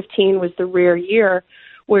 2015 was the rare year,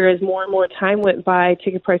 whereas more and more time went by,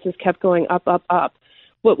 ticket prices kept going up, up, up.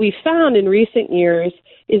 What we found in recent years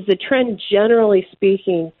is the trend, generally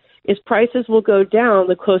speaking, is prices will go down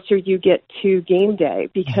the closer you get to game day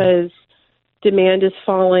because demand is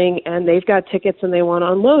falling and they've got tickets and they want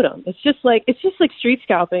to unload them. It's just like street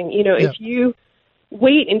scalping. If you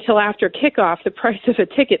wait until after kickoff, the price of a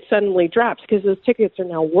ticket suddenly drops because those tickets are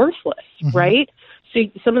now worthless, right? So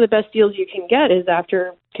some of the best deals you can get is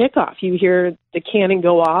after kickoff. You hear the cannon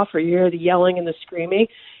go off or you hear the yelling and the screaming,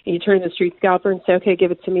 and you turn to the street scalper and say, okay,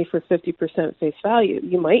 give it to me for 50% face value.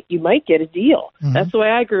 You might get a deal. That's the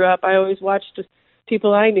way I grew up. I always watched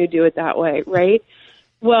people I knew do it that way, right?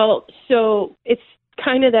 Well, so it's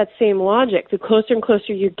kind of that same logic. The closer and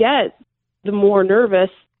closer you get, the more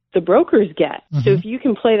nervous the brokers get. So if you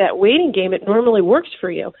can play that waiting game, it normally works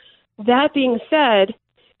for you. That being said,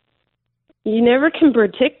 you never can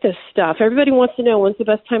predict this stuff. Everybody wants to know when's the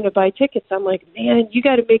best time to buy tickets. I'm like, man, you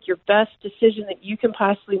got to make your best decision that you can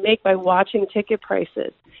possibly make by watching ticket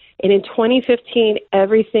prices. And in 2015,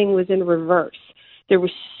 everything was in reverse. There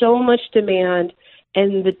was so much demand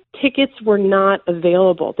and the tickets were not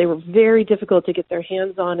available. They were very difficult to get their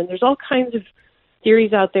hands on, and there's all kinds of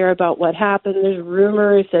theories out there about what happened. There's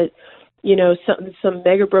rumors that, some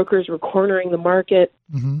mega brokers were cornering the market.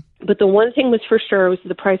 Mm-hmm. But the one thing was for sure was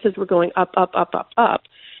the prices were going up, up, up, up, up.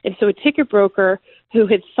 And so a ticket broker who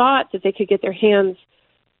had thought that they could get their hands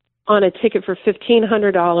on a ticket for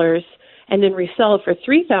 $1,500 and then resell it for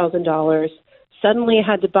 $3,000 suddenly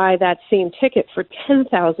had to buy that same ticket for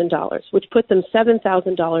 $10,000, which put them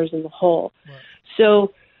 $7,000 in the hole. Right.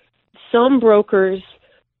 So some brokers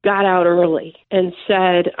got out early and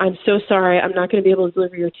said, "I'm so sorry, I'm not going to be able to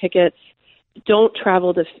deliver your tickets. Don't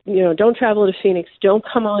travel to Phoenix. Don't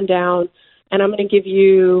come on down, and I'm going to give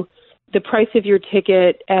you the price of your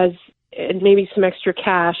ticket and maybe some extra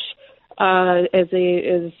cash sorry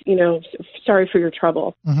for your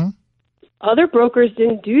trouble." Mm-hmm. Other brokers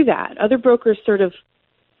didn't do that. Other brokers sort of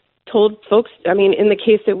told folks, in the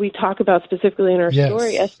case that we talk about specifically in our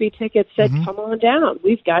story, SB Tickets said, "Come on down.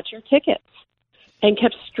 We've got your tickets," and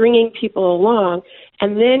kept stringing people along.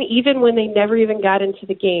 And then even when they never even got into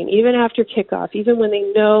the game, even after kickoff, even when they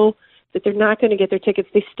know that they're not going to get their tickets,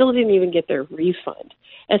 they still didn't even get their refund.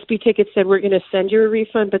 SB Tickets said, "We're going to send you a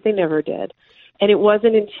refund," but they never did. And it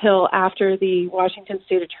wasn't until after the Washington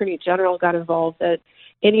State Attorney General got involved that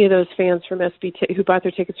any of those fans from who bought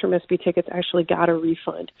their tickets from SB Tickets actually got a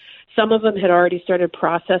refund. Some of them had already started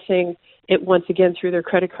processing it once again through their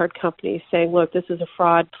credit card companies, saying, "Look, this is a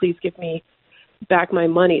fraud. Please give me back my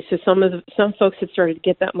money." So some folks had started to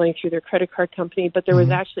get that money through their credit card company, but there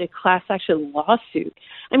was actually a class action lawsuit.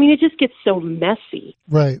 It just gets so messy.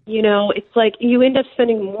 Right. It's like you end up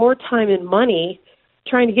spending more time and money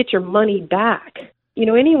trying to get your money back.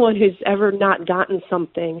 Anyone who's ever not gotten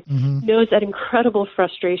something knows that incredible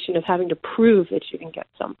frustration of having to prove that you can get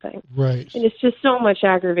something. Right. And it's just so much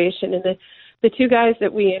aggravation. And the two guys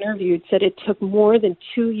that we interviewed said it took more than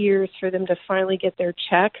 2 years for them to finally get their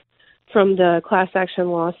check from the class action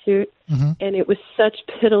lawsuit. Mm-hmm. And it was such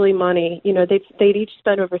piddly money. They'd each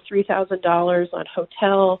spent over $3,000 on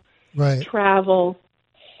hotel, travel,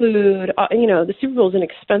 food. The Super Bowl is an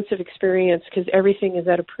expensive experience because everything is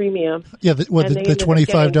at a premium. Yeah, the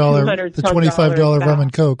 $25 rum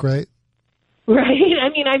and Coke, right? Right. I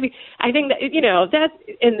think that that's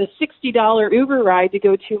in the $60 Uber ride to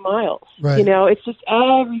go 2 miles. Right. It's just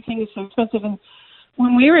everything is so expensive. And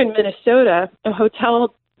when we were in Minnesota, a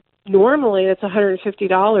hotel normally that's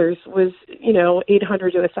 $150 was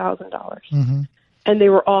 $800 to $1,000, mm-hmm. and they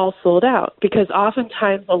were all sold out because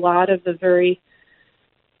oftentimes a lot of the very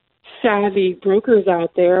savvy brokers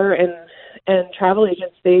out there and travel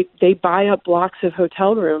agents, they buy up blocks of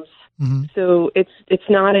hotel rooms. Mm-hmm. So it's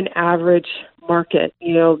not an average market.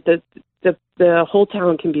 The whole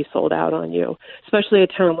town can be sold out on you, especially a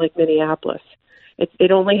town like Minneapolis.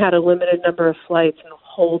 It only had a limited number of flights, and the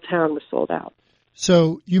whole town was sold out.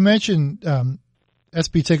 So you mentioned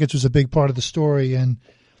SB Tickets was a big part of the story, and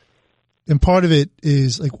part of it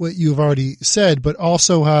is like what you've already said, but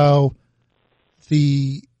also how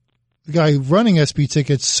the guy running SB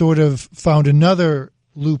Tickets sort of found another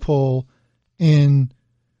loophole in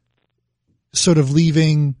sort of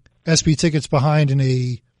leaving SB Tickets behind in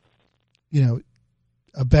a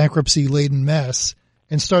bankruptcy-laden mess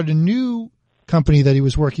and started a new company that he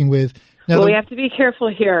was working with. Now, we have to be careful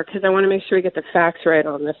here because I want to make sure we get the facts right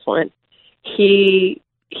on this one. He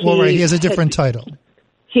has a different title.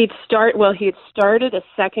 He had started a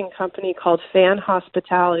second company called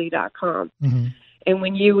fanhospitality.com. Mm-hmm. And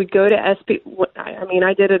when you would go to SB,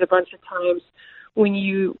 I did it a bunch of times. When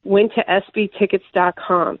you went to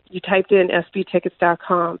sbtickets.com, you typed in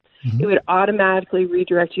sbtickets.com, mm-hmm. it would automatically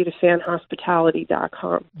redirect you to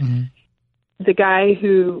fanhospitality.com. Mm-hmm. The guy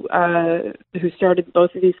who started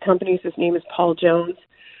both of these companies, his name is Paul Jones.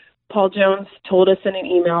 Paul Jones told us in an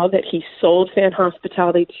email that he sold Fan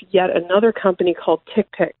Hospitality to yet another company called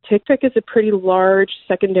TickPick. TickPick is a pretty large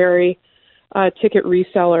secondary ticket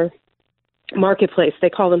reseller marketplace.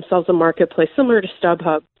 They call themselves a marketplace, similar to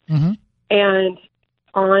StubHub. Mm-hmm. And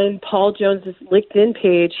on Paul Jones's LinkedIn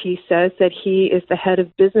page, he says that he is the head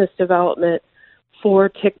of business development for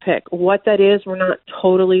TickPick. What that is, we're not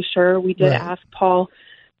totally sure. We did ask Paul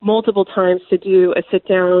multiple times to do a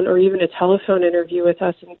sit-down or even a telephone interview with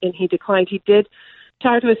us, and he declined. He did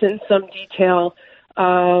talk to us in some detail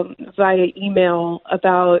via email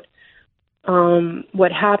about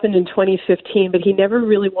what happened in 2015, but he never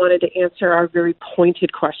really wanted to answer our very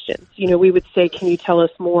pointed questions. We would say, can you tell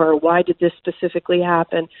us more? Why did this specifically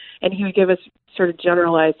happen? And he would give us sort of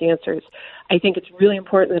generalized answers. I think it's really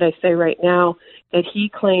important that I say right now that he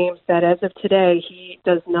claims that as of today, he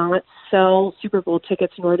does not sell Super Bowl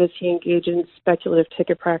tickets, nor does he engage in speculative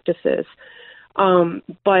ticket practices.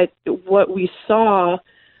 But what we saw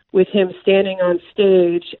with him standing on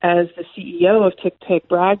stage as the CEO of TickPick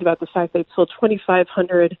bragged about the fact they sold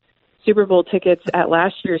 2,500 Super Bowl tickets at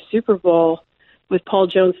last year's Super Bowl with Paul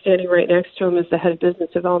Jones standing right next to him as the head of business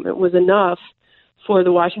development was enough for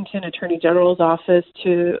the Washington Attorney General's office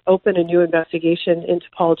to open a new investigation into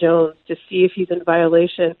Paul Jones to see if he's in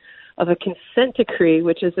violation of a consent decree,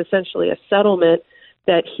 which is essentially a settlement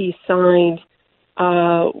that he signed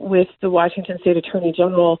with the Washington State Attorney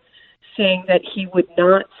General, saying that he would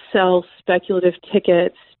not sell speculative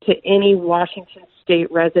tickets to any Washington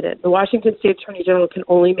State resident. The Washington State Attorney General can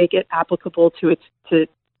only make it applicable to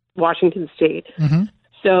Washington State. Mm-hmm.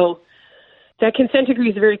 So that consent decree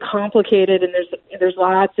is very complicated, and there's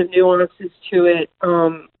lots of nuances to it.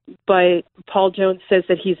 But Paul Jones says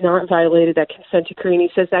that he's not violated that consent decree, and he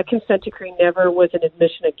says that consent decree never was an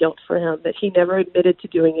admission of guilt for him, that he never admitted to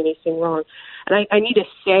doing anything wrong. And I need to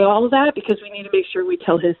say all of that because we need to make sure we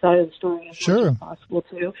tell his side of the story as much as possible,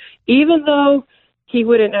 too, even though he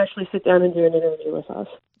wouldn't actually sit down and do an interview with us.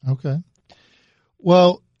 Okay.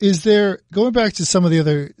 Well, is there, going back to some of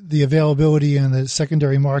the availability in the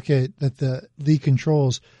secondary market that the league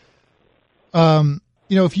controls,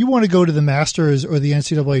 if you want to go to the Masters or the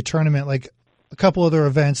NCAA tournament, like a couple other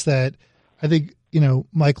events that I think,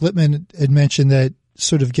 Mike Littman had mentioned that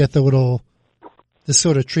sort of get this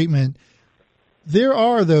sort of treatment. There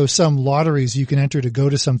are, though, some lotteries you can enter to go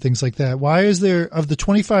to some things like that. Why is there, of the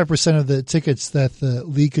 25% of the tickets that the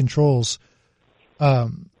league controls,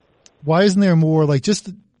 why isn't there more, like, just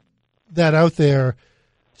that out there,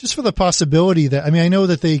 just for the possibility that, I know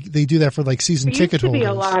that they do that for, like, season ticket holders. There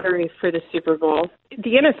used to be a lottery for the Super Bowl.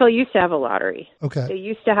 The NFL used to have a lottery. Okay. They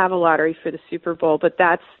used to have a lottery for the Super Bowl, but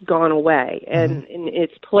that's gone away. And in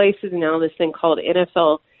its place is now this thing called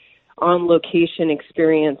NFL On Location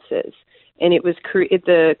Experiences. And it was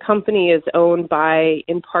the company is owned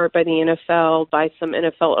in part by the NFL, by some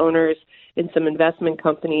NFL owners and some investment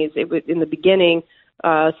companies. It was in the beginning,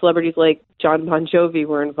 celebrities like John Bon Jovi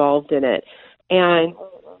were involved in it. And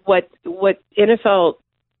what NFL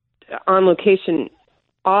On Location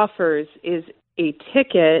offers is a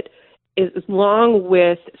ticket along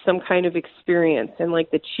with some kind of experience. And like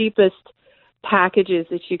the cheapest packages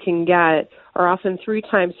that you can get are often 3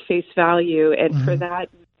 times face value. And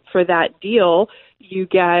for that deal, you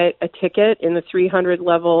get a ticket in the 300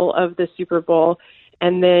 level of the Super Bowl,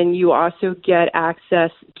 and then you also get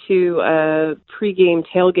access to a pregame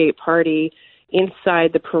tailgate party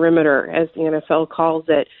inside the perimeter, as the NFL calls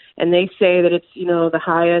it. And they say that it's, the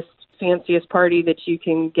highest, fanciest party that you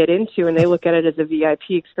can get into, and they look at it as a VIP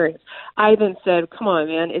experience. I then said, come on,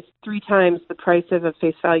 man, it's 3 times the price of a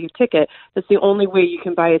face value ticket. That's the only way you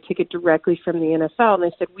can buy a ticket directly from the NFL. And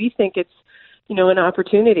they said, we think it's, an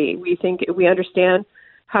opportunity. We understand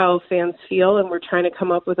how fans feel, and we're trying to come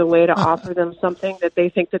up with a way to offer them something that they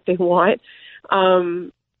think that they want.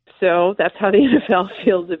 So that's how the NFL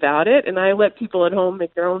feels about it. And I let people at home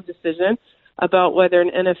make their own decision about whether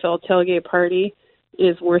an NFL tailgate party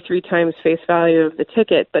is worth 3 times face value of the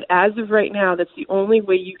ticket. But as of right now, that's the only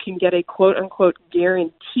way you can get a quote-unquote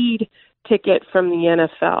guaranteed ticket from the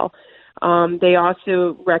NFL. They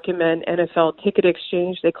also recommend NFL Ticket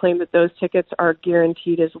Exchange. They claim that those tickets are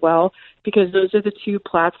guaranteed as well because those are the 2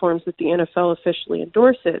 platforms that the NFL officially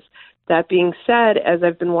endorses. That being said, as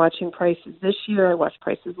I've been watching prices this year, I watched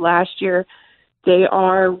prices last year, they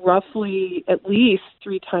are roughly at least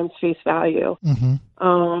 3 times face value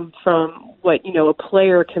from what, a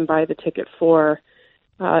player can buy the ticket for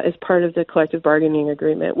as part of the collective bargaining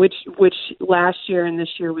agreement, which last year and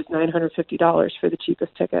this year was $950 for the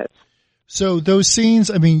cheapest tickets. So those scenes,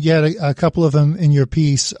 you had a couple of them in your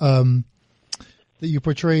piece that you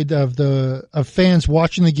portrayed of fans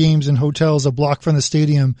watching the games in hotels a block from the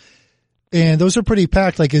stadium, and those are pretty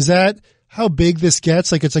packed. Like, is that how big this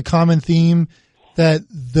gets? Like, it's a common theme that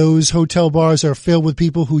those hotel bars are filled with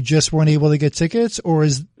people who just weren't able to get tickets, or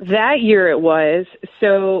is that year it was?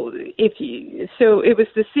 So it was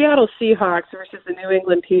the Seattle Seahawks versus the New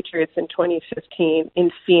England Patriots in 2015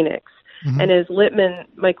 in Phoenix. And as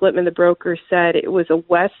Mike Littman, the broker, said, it was a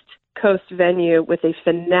West Coast venue with a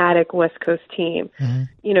fanatic West Coast team.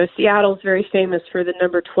 Seattle's very famous for the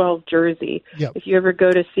number 12 jersey. Yep. If you ever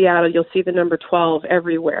go to Seattle, you'll see the number 12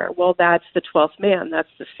 everywhere. Well, that's the 12th man. That's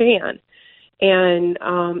the fan. And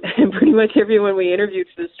pretty much everyone we interviewed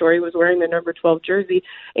for the story was wearing the number 12 jersey,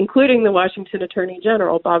 including the Washington Attorney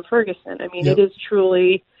General, Bob Ferguson. Yep.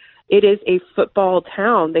 It is a football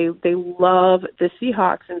town. They love the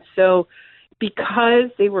Seahawks. And so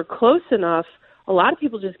because they were close enough, a lot of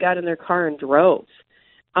people just got in their car and drove.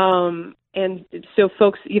 And so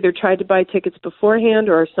folks either tried to buy tickets beforehand,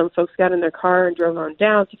 or some folks got in their car and drove on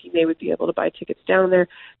down thinking they would be able to buy tickets down there.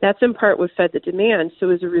 That's in part what fed the demand. So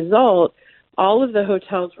as a result, all of the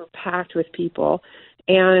hotels were packed with people.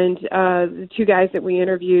 And the two guys that we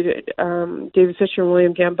interviewed, David Fisher and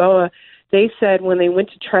William Gamboa, they said when they went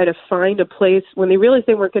to try to find a place, when they realized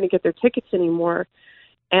they weren't going to get their tickets anymore,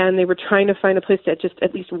 and they were trying to find a place to just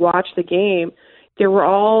at least watch the game, there were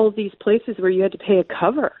all these places where you had to pay a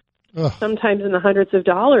cover. Ugh. Sometimes in the hundreds of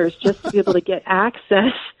dollars, just to be able to get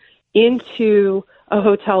access into a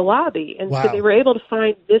hotel lobby. And so they were able to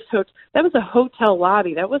find this hotel. That was a hotel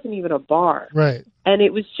lobby. That wasn't even a bar. Right. And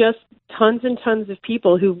it was just tons and tons of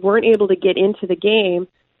people who weren't able to get into the game,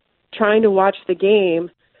 trying to watch the game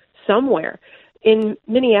somewhere. In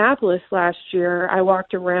Minneapolis last year, I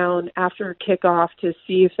walked around after kickoff to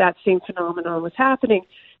see if that same phenomenon was happening.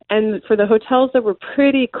 And for the hotels that were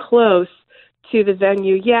pretty close to the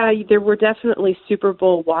venue, there were definitely Super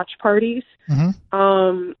Bowl watch parties,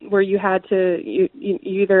 where you had to you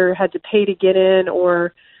either had to pay to get in,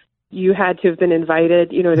 or you had to have been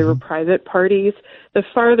invited. There were private parties. The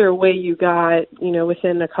farther away you got,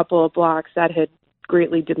 within a couple of blocks, that had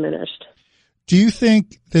greatly diminished. Do you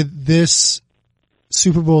think that this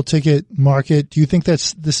Super Bowl ticket market, do you think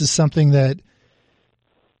this is something that,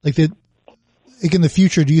 like in the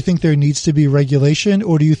future, do you think there needs to be regulation,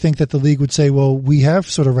 or do you think that the league would say, well, we have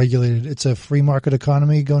sort of regulated, it's a free market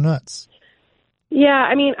economy, go nuts? Yeah,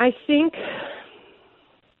 I mean, I think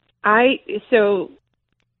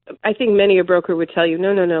many a broker would tell you,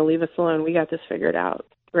 no, leave us alone. We got this figured out,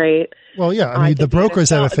 right? Well, yeah, I mean, the brokers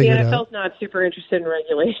have it figured out. The NFL's not super interested in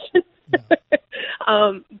regulation.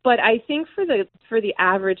 No. But I think for the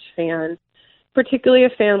average fan, particularly a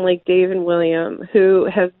fan like Dave and William, who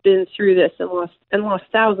have been through this and lost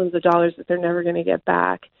thousands of dollars that they're never going to get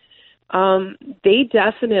back, they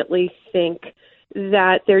definitely think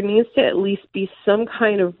that there needs to at least be some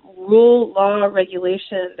kind of rule, law,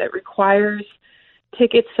 regulation that requires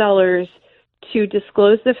ticket sellers to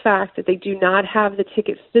disclose the fact that they do not have the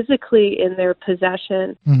ticket physically in their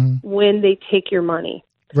possession when they take your money,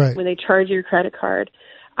 when they charge your credit card.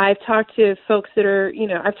 I've talked to folks that are,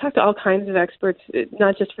 I've talked to all kinds of experts,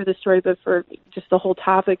 not just for this story, but for just the whole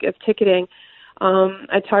topic of ticketing.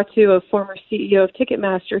 I talked to a former CEO of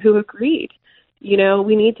Ticketmaster who agreed, we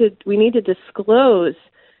need to disclose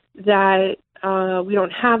that we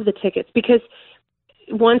don't have the tickets, because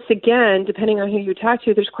once again, depending on who you talk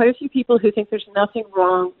to, there's quite a few people who think there's nothing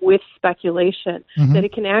wrong with speculation, that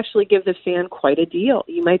it can actually give the fan quite a deal.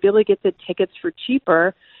 You might be able to get the tickets for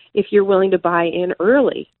cheaper if you're willing to buy in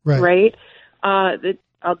early, right? I'll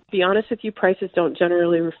be honest with you, prices don't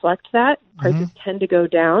generally reflect that. Prices tend to go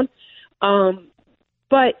down.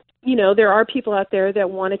 But, there are people out there that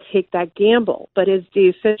want to take that gamble. But as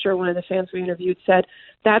Dave Fisher, one of the fans we interviewed, said,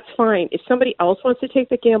 that's fine. If somebody else wants to take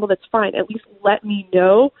the gamble, that's fine. At least let me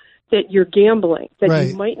know that you're gambling, that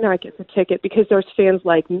you might not get the ticket, because there's fans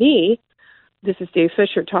like me. This is Dave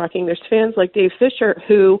Fisher talking. There's fans like Dave Fisher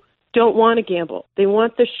who don't want to gamble. They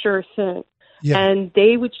want the sure thing. Yeah. And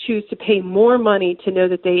they would choose to pay more money to know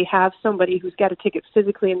that they have somebody who's got a ticket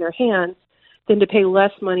physically in their hands than to pay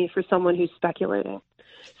less money for someone who's speculating.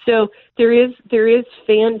 So there is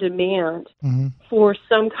fan demand for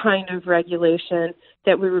some kind of regulation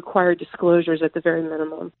that would require disclosures at the very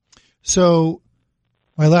minimum. So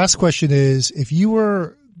my last question is, if you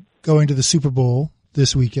were going to the Super Bowl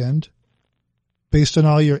this weekend, based on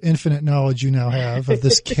all your infinite knowledge you now have of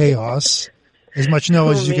this chaos, as much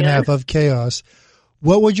knowledge as you can have of chaos,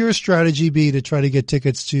 what would your strategy be to try to get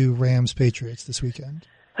tickets to Rams Patriots this weekend?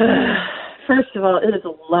 First of all, it is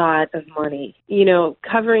a lot of money.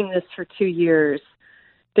 Covering this for 2 years,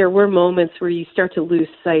 there were moments where you start to lose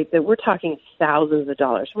sight that we're talking thousands of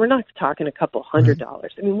dollars. We're not talking a couple $100.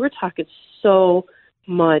 I mean, we're talking so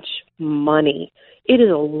much money. It is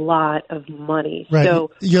a lot of money. Right.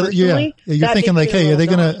 So you're thinking like, hey,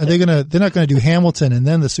 they're not going to do Hamilton and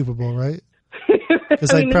then the Super Bowl, right?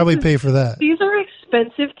 Because I'd probably pay for that. These are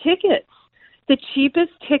expensive tickets. The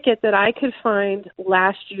cheapest ticket that I could find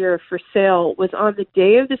last year for sale was on the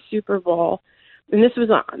day of the Super Bowl, and this was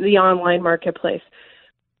on the online marketplace.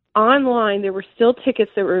 Online, there were still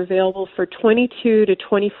tickets that were available for $2,200 to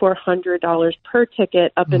 $2,400 per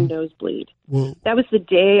ticket up in nosebleed. Whoa. That was the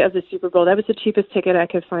day of the Super Bowl. That was the cheapest ticket I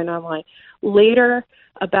could find online. Later,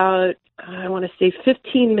 about, I want to say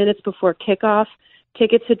 15 minutes before kickoff,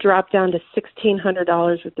 tickets had dropped down to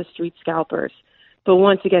 $1,600 with the street scalpers. But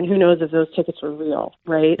once again, who knows if those tickets were real,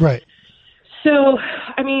 right? Right. So,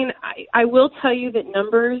 I mean, I will tell you that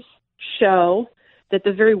numbers show that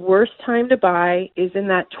the very worst time to buy is in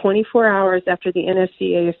that 24 hours after the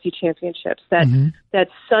NFC AFC championships, that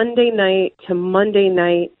Sunday night to Monday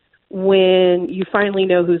night when you finally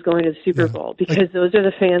know who's going to the Super Bowl, because those are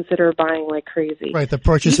the fans that are buying like crazy. Right, the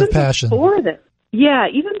purchase of passion.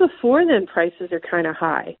 Even before then, prices are kind of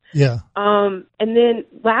high. Yeah. And then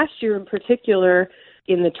last year in particular,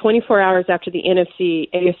 in the 24 hours after the NFC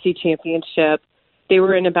AFC championship, they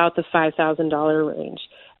were in about the $5,000 range,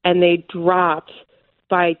 and they dropped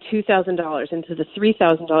by $2,000 into the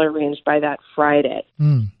 $3,000 range by that Friday.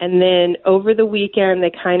 And then over the weekend,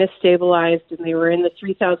 they kind of stabilized, and they were in the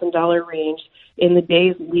 $3,000 range in the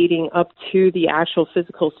days leading up to the actual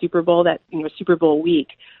physical Super Bowl, that Super Bowl week.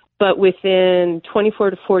 But within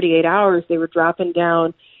 24 to 48 hours, they were dropping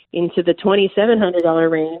down into the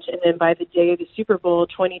 $2,700 range, and then by the day of the Super Bowl,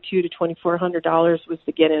 $2,200 to $2,400 was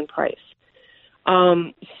the get-in price.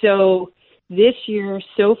 So this year,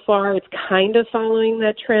 so far, it's kind of following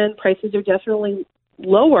that trend. Prices are definitely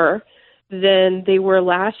lower than they were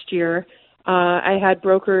last year. I had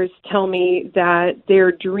brokers tell me that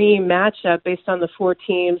their dream matchup, based on the four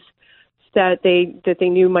teams that they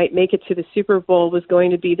knew might make it to the Super Bowl, was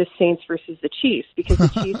going to be the Saints versus the Chiefs, because the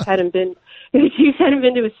Chiefs hadn't been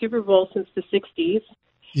to a Super Bowl since the 60s.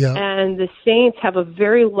 Yeah. And the Saints have a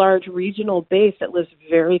very large regional base that lives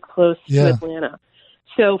very close to Atlanta.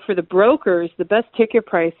 So for the brokers, the best ticket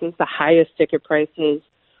prices, the highest ticket prices,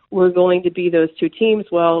 were going to be those two teams.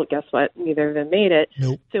 Well, guess what? Neither of them made it.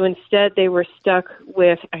 Nope. So instead, they were stuck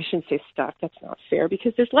with, I shouldn't say stuck, that's not fair,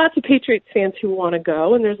 because there's lots of Patriots fans who want to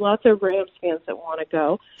go, and there's lots of Rams fans that want to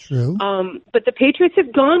go. True. But the Patriots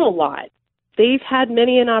have gone a lot. They've had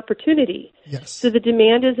many an opportunity. Yes. So the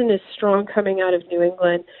demand isn't as strong coming out of New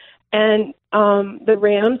England. And the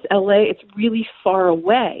Rams, LA, it's really far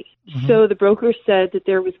away. So the broker said that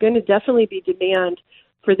there was going to definitely be demand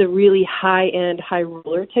for the really high-end,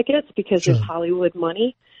 high-roller tickets, because there's Hollywood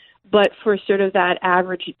money. But for sort of that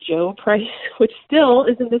average Joe price, which still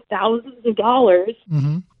is in the thousands of dollars,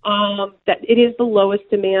 that it is the lowest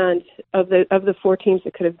demand of the four teams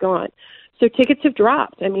that could have gone. So tickets have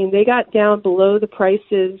dropped. I mean, they got down below the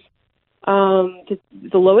prices, the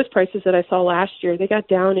lowest prices that I saw last year. They got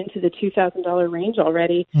down into the $2,000 range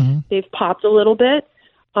already. They've popped a little bit.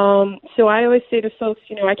 So I always say to folks,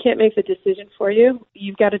 I can't make the decision for you.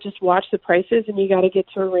 You've got to just watch the prices, and you got to get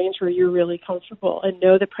to a range where you're really comfortable, and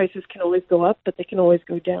know that prices can always go up, but they can always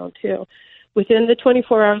go down too. Within the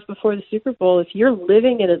 24 hours before the Super Bowl, if you're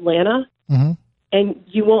living in Atlanta and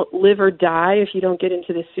you won't live or die if you don't get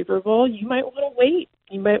into the Super Bowl, you might want to wait.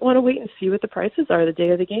 You might want to wait and see what the prices are the day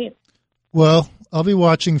of the game. Well, I'll be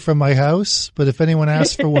watching from my house, but if anyone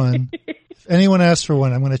asks for one,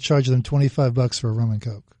 I'm going to charge them $25 for a rum and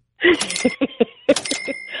Coke.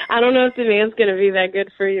 I don't know if the man's going to be that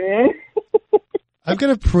good for you, man. I've got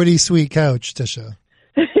a pretty sweet couch, Tisha.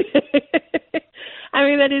 I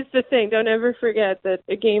mean, that is the thing. Don't ever forget that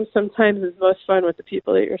a game sometimes is most fun with the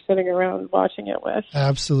people that you're sitting around watching it with.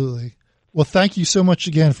 Absolutely. Well, thank you so much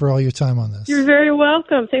again for all your time on this. You're very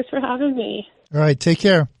welcome. Thanks for having me. All right. Take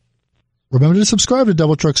care. Remember to subscribe to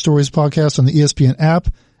Double Truck Stories podcast on the ESPN app,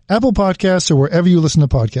 Apple Podcasts, or wherever you listen to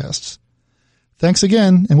podcasts. Thanks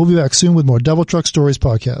again, and we'll be back soon with more Double Truck Stories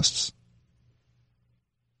podcasts.